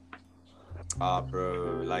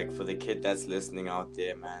 Bro, like for the kid that's listening out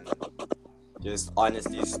there, man. Just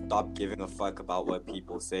honestly stop giving a fuck about what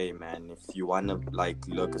people say, man. If you wanna like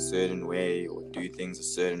look a certain way or do things a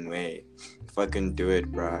certain way, fucking do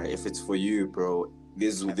it, bro. If it's for you, bro,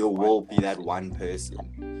 there will be that one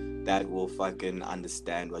person that will fucking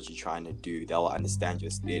understand what you're trying to do. That will understand your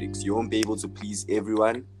aesthetics. You won't be able to please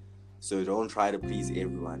everyone, so don't try to please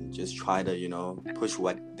everyone. Just try to, push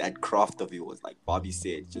what that craft of yours, like Bobby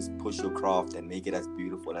said, just push your craft and make it as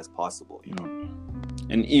beautiful as possible,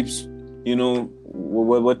 And Eeps,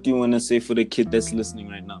 what do you want to say for the kid that's listening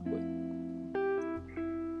right now, boy?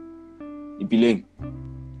 Ipiling.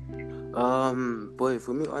 Boy,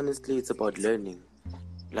 for me, honestly, it's about learning.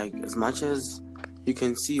 Like, as much as you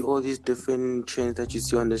can see all these different trends that you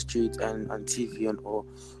see on the street and on TV and all,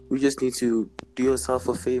 you just need to do yourself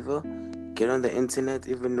a favor, get on the internet,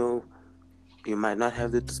 even though you might not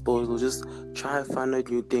have the disposal, just try and find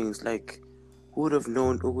out new things. Like, who would have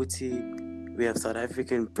known Uguti, we have South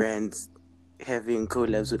African brands having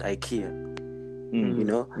collabs with IKEA.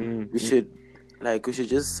 We should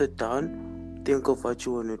just sit down, think of what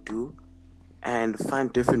you want to do, and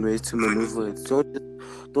find different ways to maneuver it.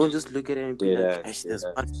 Don't just look at it and be like, there's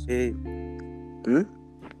one way.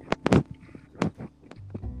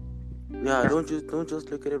 Yeah, don't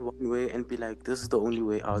just look at it one way and be like, this is the only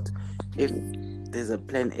way out. If there's a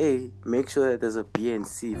plan A, make sure that there's a B and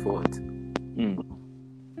C for it.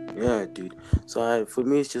 Yeah, dude. So for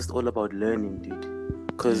me, it's just all about learning, dude.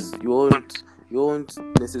 Because you won't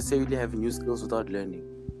necessarily have new skills without learning.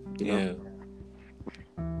 You know?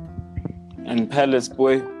 And Palace,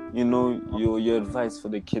 boy, your advice for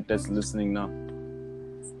the kid that's listening now.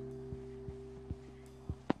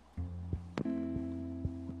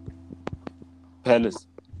 Palace.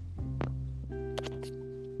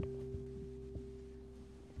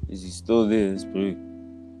 Is he still there, bro?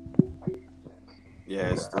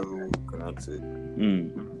 Yeah, it's still connected.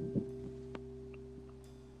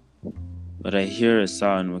 But I hear a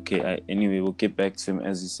sound. Okay, anyway, we'll get back to him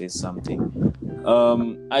as he says something.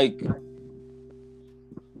 Ike.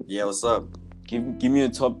 Yeah, what's up? Give me a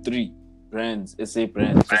top 3 brands, SA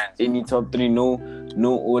brands. Just any top 3, no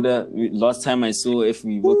order. Last time I saw if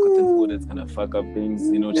we work with an order, it's gonna fuck up things.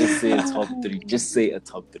 Just say a top 3. Just say a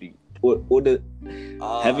top 3. Order.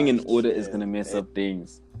 Having an order is gonna mess up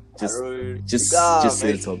things. Just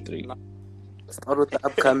say the top 3. Start with the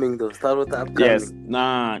upcoming though.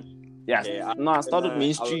 Yes. Start with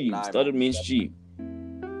mainstream.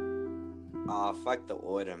 Fuck the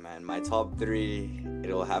order, man. My top 3,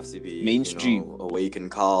 it'll have to be mainstream. Awaken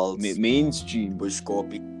Calls. Mainstream. Bush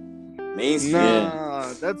Scorpion. Mainstream.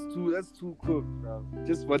 Nah, that's too cooked, bro.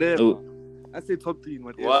 Just whatever. Oh. I say top 3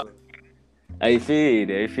 whatever. What? I feel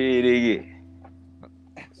it.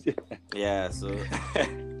 Yeah, so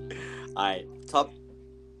alright, top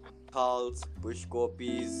calls, Bush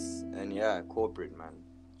Scorpies, and corporate, man.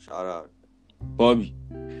 Shout out. Bobby.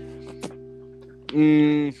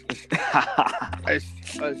 I'm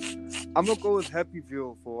gonna go with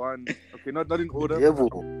Happyville for one. Okay, not in order. Yeah,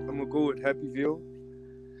 I'm gonna go with Happyville.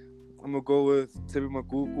 I'm gonna go with Tebi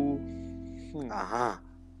Magugu.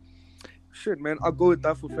 Shit, man, I'll go with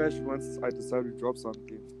that for fashion once I decide to drop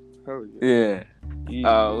something. Hell yeah.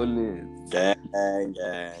 Yeah.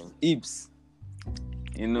 Gang. Eeps.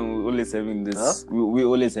 You know, we're always having this. We're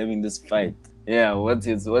always having this fight. Yeah. What's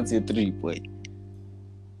your 3, boy?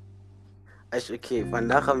 Okay,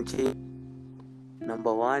 vandaag I'm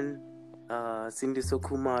number 1, Cindy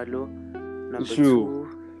Sokumalo. Number 2,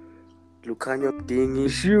 Lucanio Dingy.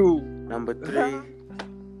 Number 3,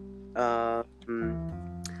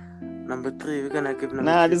 number 3, we're gonna give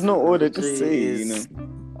number 3. There's no order. Just say, you know.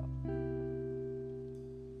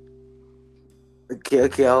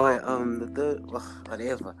 Okay. Alright. The third,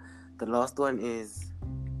 whatever. The last one is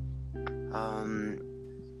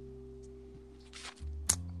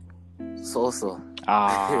Soso.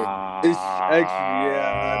 Actually,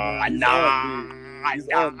 yeah. He's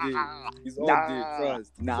on there.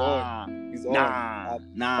 Trust. He's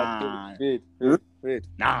on. Wait.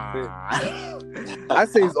 I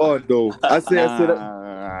say he's on though. I say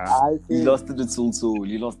he lost to the soul.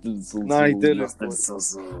 He lost to the soul. Nah, he didn't.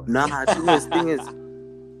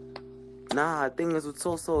 Thing is with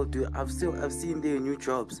Soso, dude. I've seen their new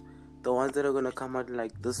drops. The ones that are gonna come out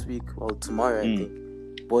like this week or tomorrow, I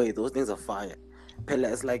think. Boy, those things are fire. Pella,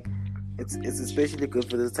 it's like it's especially good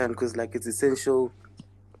for this time because like it's essential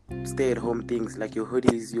stay-at-home things like your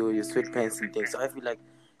hoodies, your sweatpants and things. So I feel like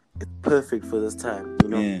it's perfect for this time, you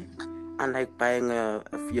know. Yeah. Unlike buying a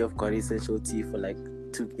Fear of God essential tee for like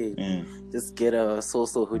 2K, just get a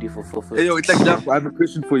Soso hoodie for 450. Hey yo, it's like that. I have a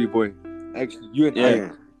question for you, boy. Actually, you and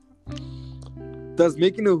I. Does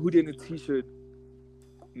making a hoodie and a t-shirt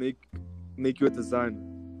make you a designer?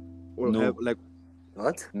 Or No. have like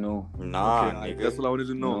What? No. Nigga. that's what I wanted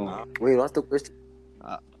to know. No. Wait, what's the question?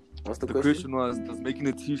 What's the The question? question was, does making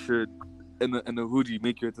a t-shirt and a hoodie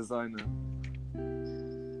make you a designer?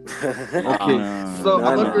 Okay, so No,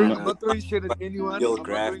 I'm no, not throwing shit at anyone. Yo, I'm not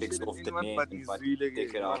throwing graphics shit off at the anyone, net but and he's fucking really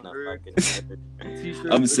take it on a fucking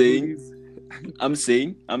t-shirt. I'm saying- hoodies. I'm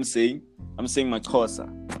saying my Xhosa.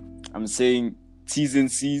 I'm saying T's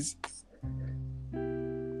and C's.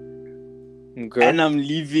 Okay. And I'm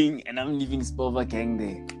leaving Spova Gang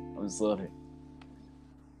there. I'm sorry.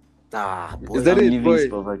 Boy. Is that I'm it, leaving boy?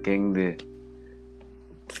 Spova Gang there.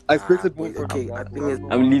 I expected more boy, from okay, him. I think it's-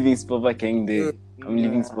 I'm leaving Spova Gang there. I'm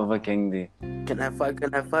leaving Spova Gang there. Can I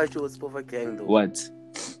fight you with Spova Gang though? What?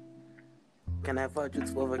 Can I fight you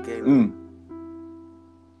with Spova Gang?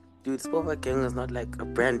 Dude, Spova Gang is not like a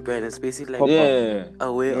brand. It's basically like Yeah.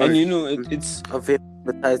 a way And of, you know, it's of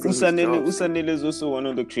advertising his drops. Usanele is also one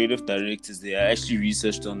of the creative directors there. I actually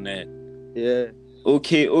researched on that. Yeah.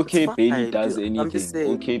 Okay, It's Bailey fine, does dude. I'm just anything.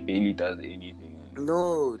 saying. Okay, Bailey does anything.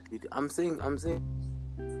 No, dude, I'm saying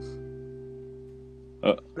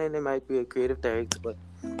they might be a creative director, but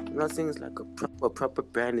I'm not saying it's like a proper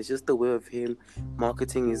brand. It's just the way of him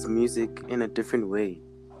marketing his music in a different way.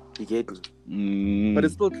 You get me? But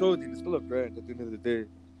it's still clothing. It's still a brand at the end of the day.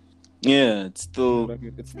 Yeah, it's still.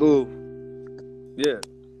 It's still, yeah,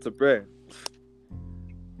 it's a brand.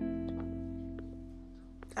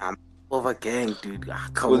 Over gang, dude.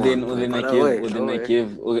 Come Well, on.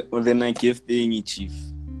 then I give thingy, chief.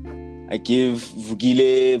 I give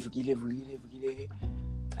Vugile.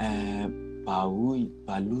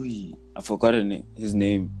 Balui. I forgot his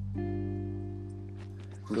name.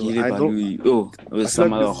 Vugile Balui. Oh, it was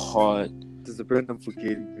some other hard. There's a brand I'm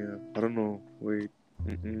forgetting. Yeah, I don't know. Wait.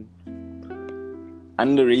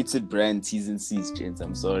 Underrated brand T's and C's, gents.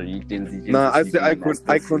 I'm sorry. Nah, I say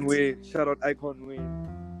Icon Way. Shout out Icon Way.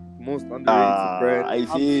 Most underrated brand. I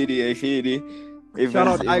feel it.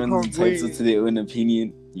 Everyone's entitled to their own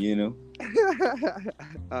opinion, you know.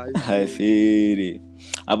 I feel it.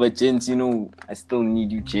 But gents, you know, I still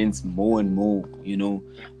need you gents more and more, you know.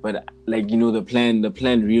 But like, you know, the plan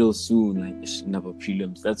real soon, like never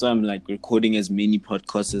prelims. That's why I'm like recording as many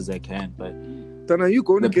podcasts as I can. But Dana, you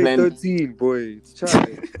going to get 13, boy. It's child.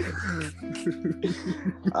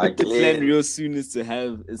 The plan real soon is to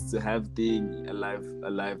have a live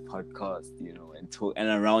podcast, you know, and talk and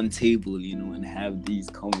a round table, you know, and have these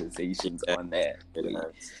conversations on that,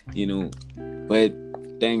 you know. But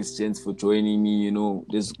thanks, gents, for joining me. You know,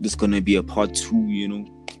 this gonna be a part 2. You know,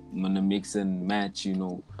 I'm gonna mix and match. You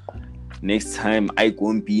know, next time I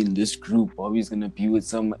won't be in this group. Bobby's gonna be with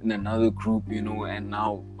some in another group. You know, and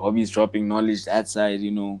now Bobby's dropping knowledge that side.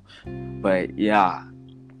 You know, but yeah,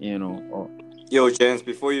 you know. Yo, gents,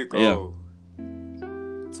 before you go,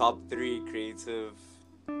 top 3 creative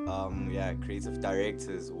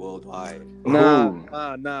directors worldwide. Nah,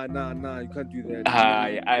 you can't do that.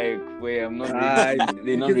 I'm not ready.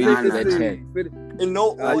 They're not ready for that chat. In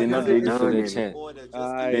no order. They're not ready for the chat.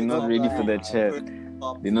 They're not ready for the chat.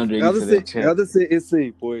 They're not ready for the chat. Rather say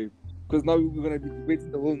essay, boy. Because now we're gonna be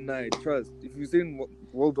waiting the whole night. Trust. If you say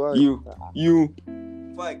worldwide,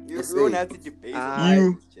 Fuck, you don't have to debate.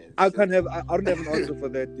 I don't have an answer for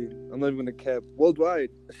that thing. I'm not even gonna cap.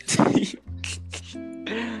 Worldwide.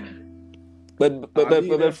 But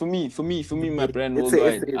for me, my brand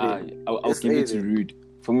worldwide, I'll give it to Rude.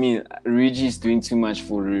 For me, Reggie is doing too much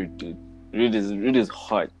for Rude, dude. Rude is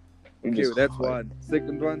hot. Okay, that's hot. One.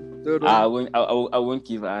 Second one, third one. I won't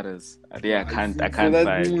give others. I can't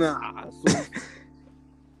buy.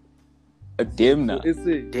 Damn nah.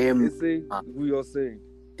 Damn. Who you're saying?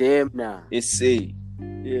 Damn nah. SA.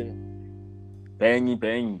 Yeah.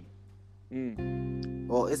 Bangy.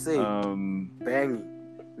 Oh, SA. Bangy.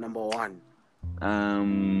 Number 1.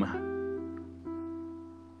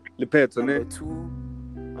 Lepet, number 2.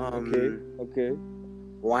 Okay.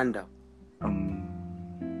 Wanda.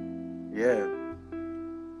 Yeah.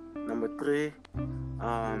 Number 3.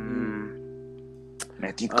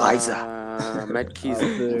 Matthew Kaiser. Matt Keys.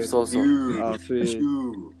 So.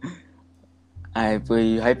 Aye, boy,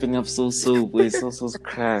 you hyping up so, boy. So's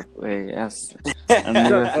crap, boy. Yes. I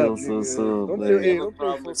never feel so, boy.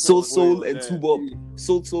 Soul and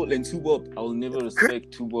Tubop. I will never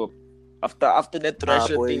respect Tubop. After that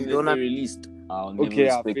Thrasher thing that they released, I'll never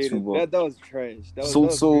respect Tubop. That was trash.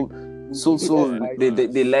 Soul.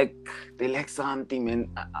 They lack something, man.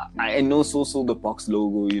 I know Soul the box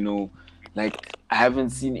logo, you know. Like, I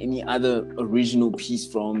haven't seen any other original piece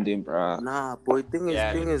from them, bruh. Nah, boy, thing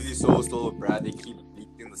is so, bruh. They keep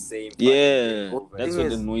leaking the same. Yeah, that's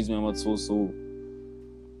what annoys me about So.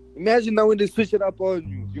 Imagine now when they switch it up on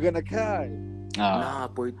you, you're gonna cry. Nah,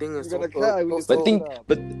 boy, thing is you're gonna cry.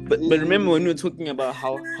 But remember when we were talking about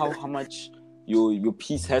how much your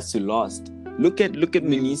piece has to last. Look at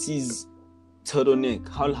Menisi's turtleneck.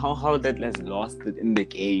 How that has lasted in the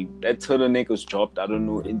game. That turtleneck was dropped, I don't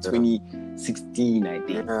know, in 2016, I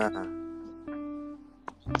think.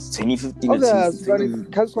 2015 or 2016.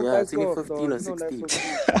 2015 or 16. You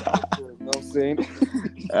know what I'm saying?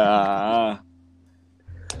 I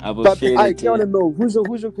want to know who's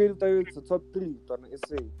your creative director, top 3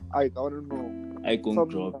 SA. I want to know. I can't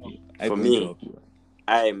drop you. For me.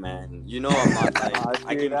 Hey man, you know I'm not like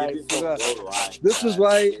I can give you some worldwide. This is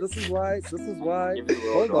why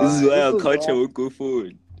our culture will go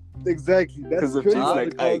forward. Exactly. That's because of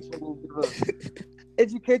like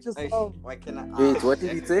educate yourself. Why can I? Wait, what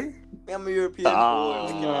did he say? I'm a European boy.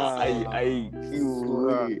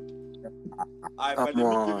 I let me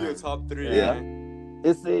give you a top 3. Yeah.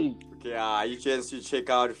 SA. Okay, you can check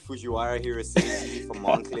out Fujiwara Hiroshi from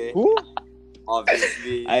Montclair. Who?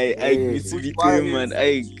 Obviously. Fujiwara, man.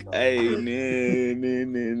 Hey,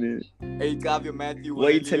 Gavio Matthew. Why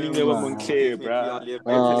are you telling me about Montclair, bro?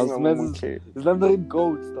 It's not the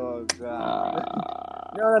goats, dog.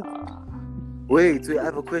 Wait, I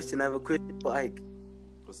have a question for Ike.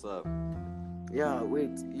 What's up? Yeah,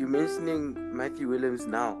 wait. You mentioning Matthew Williams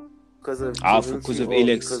now? Because of Alex.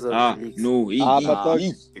 No.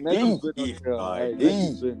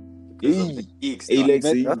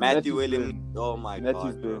 Matthew Williams. Oh my god.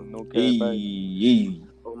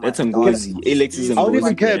 That's Ngozi. Alex is Ngozi. I don't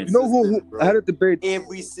even care. You know who? I had a debate.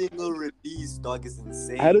 Every single release, dog, is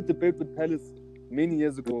insane. I had a debate with Palace many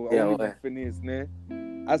years ago.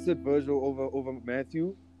 I said Virgil over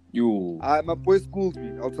Matthew. My boy schooled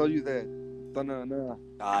me. I'll tell you that. No.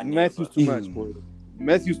 Matthew's too much, boy.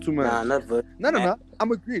 Matthew's too much. Nah, not Virgil. No.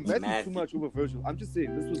 I'm agreeing. Matthew's too much over Virgil. I'm just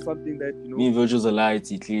saying this was something that, you know. Me and Virgil's a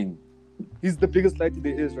lighty clean. He's the biggest lighty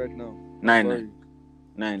there is right now. Nine.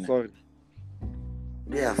 Sorry.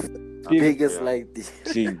 Yeah. Biggest lighty.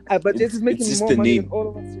 Clean. But this is making more money than all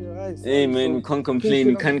of us here, guys. Hey man, we can't complain.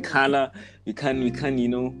 We can't color. We can't. You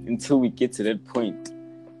know, until we get to that point.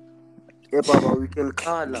 Yeah, Baba, we can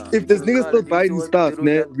color. If there's niggas still buying his stuff,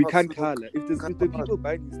 we can't color. If the people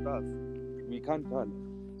buying his stuff, we can't color.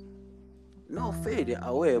 No, fair, they're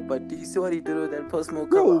aware, but do you see what he did with that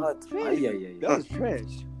Post-Smoke cover art? Yeah. That was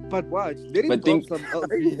trash. But watch, they didn't drop some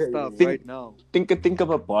LV stuff right now. Think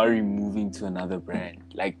about Barry moving to another brand.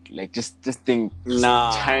 Like just think.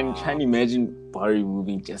 Nah. Try and imagine Barry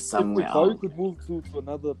moving just somewhere else. Barry could move to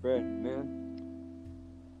another brand, man.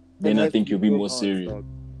 Then I think you'll be more serious.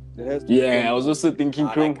 Yeah, I was also thinking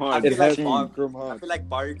Chrome Heart. I feel like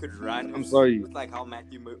Barry could run. I'm sorry. It's like how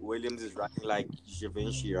Matthew Williams is running like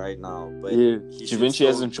Givenchy right now. But Givenchy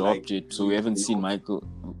hasn't dropped yet, so we haven't seen Michael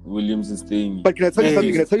Williams' thing. But can I tell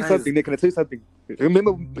you something?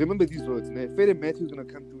 Remember these words, ne? Fede Matthew's gonna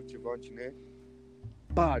come through Givenchy, ne?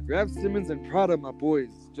 But Raf Simmons and Prada, my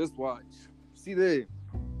boys, just watch. See there.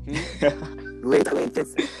 Wait.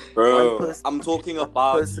 Bro, I'm talking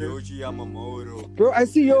about Yohji Yamamoto. Bro, I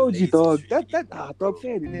see Yohji, dog. That dog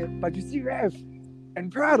fair, but you see Raf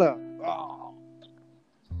and Prada. Oh.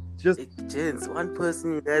 Gents, one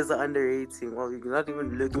person you guys are underrating, or you're not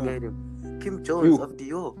even looking at him. Kim Jones of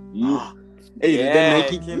Dior. Hey, Yeah,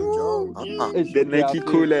 that Nike Kim Jones. that Nike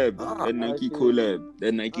collab.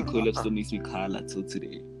 That Nike collab still makes me cry till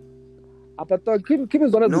today. But dog, Kim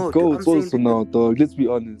is one of the goats also now, dog. Let's be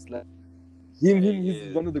honest. Like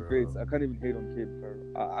he's one of the greats. I can't even hate on Kim, bro.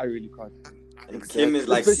 I really can't. Exactly. Kim is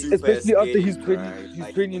like especially after his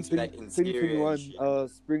training in 2021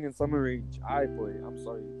 spring and summer range. Boy, I'm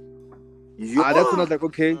sorry. That's when I was like,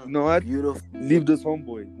 okay, you know what? Beautiful. Leave this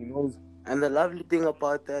homeboy, you know. And the lovely thing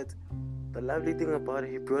about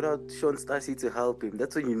it, he brought out Sean Stassi to help him.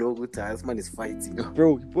 That's when you know good time. This man is fighting.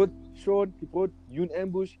 Bro, he brought Sean, he brought Yoon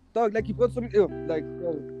Ambush. Dog, like he brought some that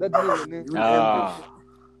name.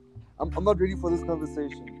 I'm not ready for this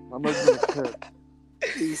conversation. I'm not ready.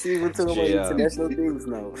 You see, we're talking about international things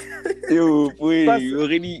now. Yo, boy, you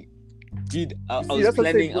already. Dude, I was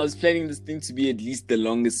planning this thing to be at least the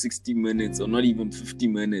longest 60 minutes or not even 50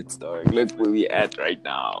 minutes, dog. Look where we at right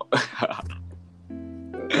now.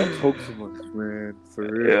 Don't talk too much, man. For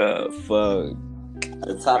real. Yeah, fuck.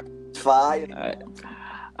 The top 5.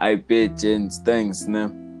 I bet, gents. Thanks,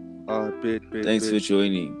 man. Thanks for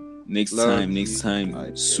joining. Next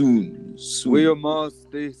time. Soon. Wear your mask.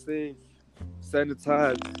 Stay safe.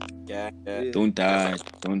 Sanitize. Yeah. Don't die,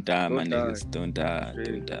 my niggas. Don't die.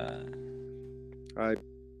 Alright.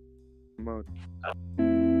 I'm out.